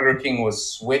were Burger King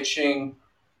was switching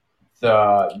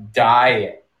the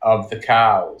diet of the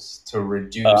cows to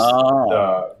reduce Oh,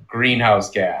 the greenhouse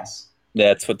gas.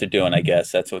 that's what they're doing, I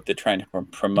guess. That's what they're trying to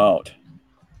promote.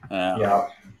 Yeah. Yeah.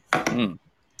 Hmm.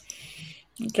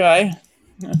 Okay,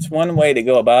 that's one way to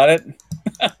go about it.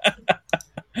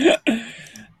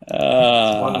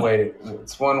 It's one uh,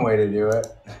 way to do it.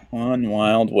 one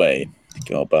wild way to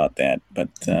go about that. But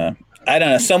I don't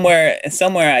know. Somewhere,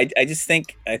 I just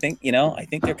think I think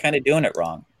they're kind of doing it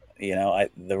wrong. The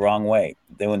wrong way,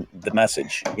 doing the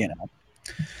message.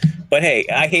 But hey,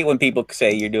 I hate when people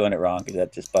say you're doing it wrong because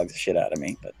that just bugs the shit out of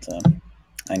me. But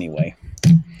anyway,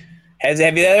 have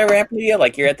you ever happened to you?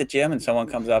 Like you're at the gym and someone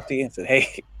comes up to you and said,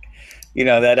 "Hey,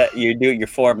 that your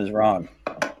form is wrong."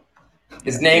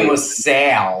 His name was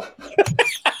Sal.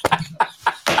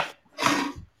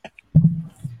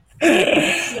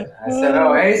 I said,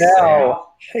 "Oh, hey,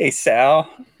 Sal." Hey, Sal.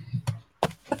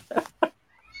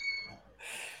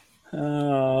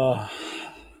 Oh.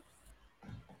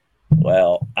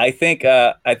 Well, I think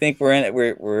we're in it.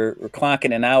 We're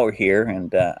clocking an hour here,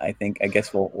 and I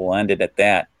guess we'll end it at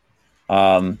that.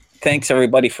 Thanks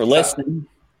everybody for listening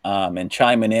and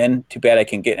chiming in. Too bad I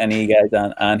can get any of you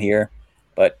guys on here,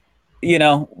 but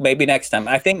maybe next time.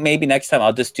 I think maybe next time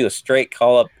I'll just do a straight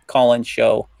call in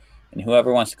show, and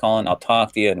whoever wants to call in, I'll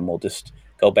talk to you, and we'll just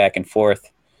go back and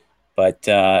forth. But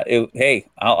hey,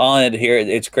 I'll end it here.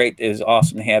 It's great. It was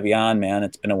awesome to have you on, man.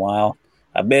 It's been a while.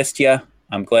 I missed you.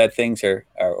 I'm glad things are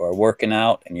working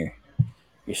out, and you're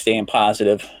staying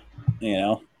positive.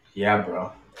 Yeah,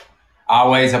 bro.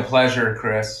 Always a pleasure,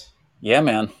 Chris. Yeah,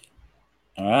 man.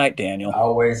 All right, Daniel.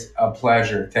 Always a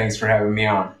pleasure. Thanks for having me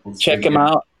on. Let's do Check it him again.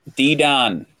 out.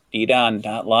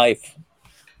 Ddon.life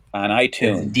on It's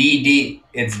iTunes.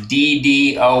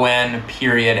 DDON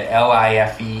period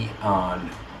LIFE on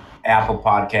Apple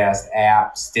Podcast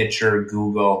app, Stitcher,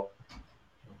 Google,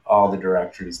 all the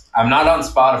directories. I'm not on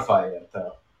Spotify yet,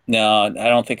 though. No, I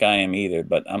don't think I am either,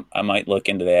 but I might look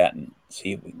into that and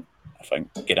see if I can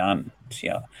get on. See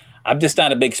how, I'm just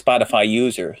not a big Spotify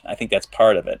user. I think that's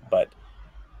part of it, but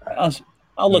I'll,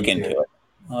 I'll look Me into too. it.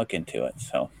 I'll look into it.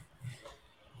 So,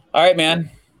 all right,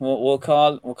 man. We'll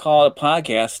call it a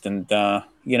podcast, and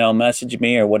message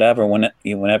me or whatever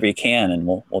whenever you can, and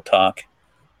we'll talk.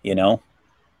 And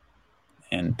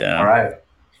All right.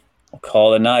 we'll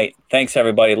call it a night. Thanks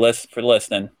everybody for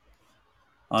listening.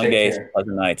 Long Take days, care.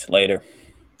 pleasant nights. Later.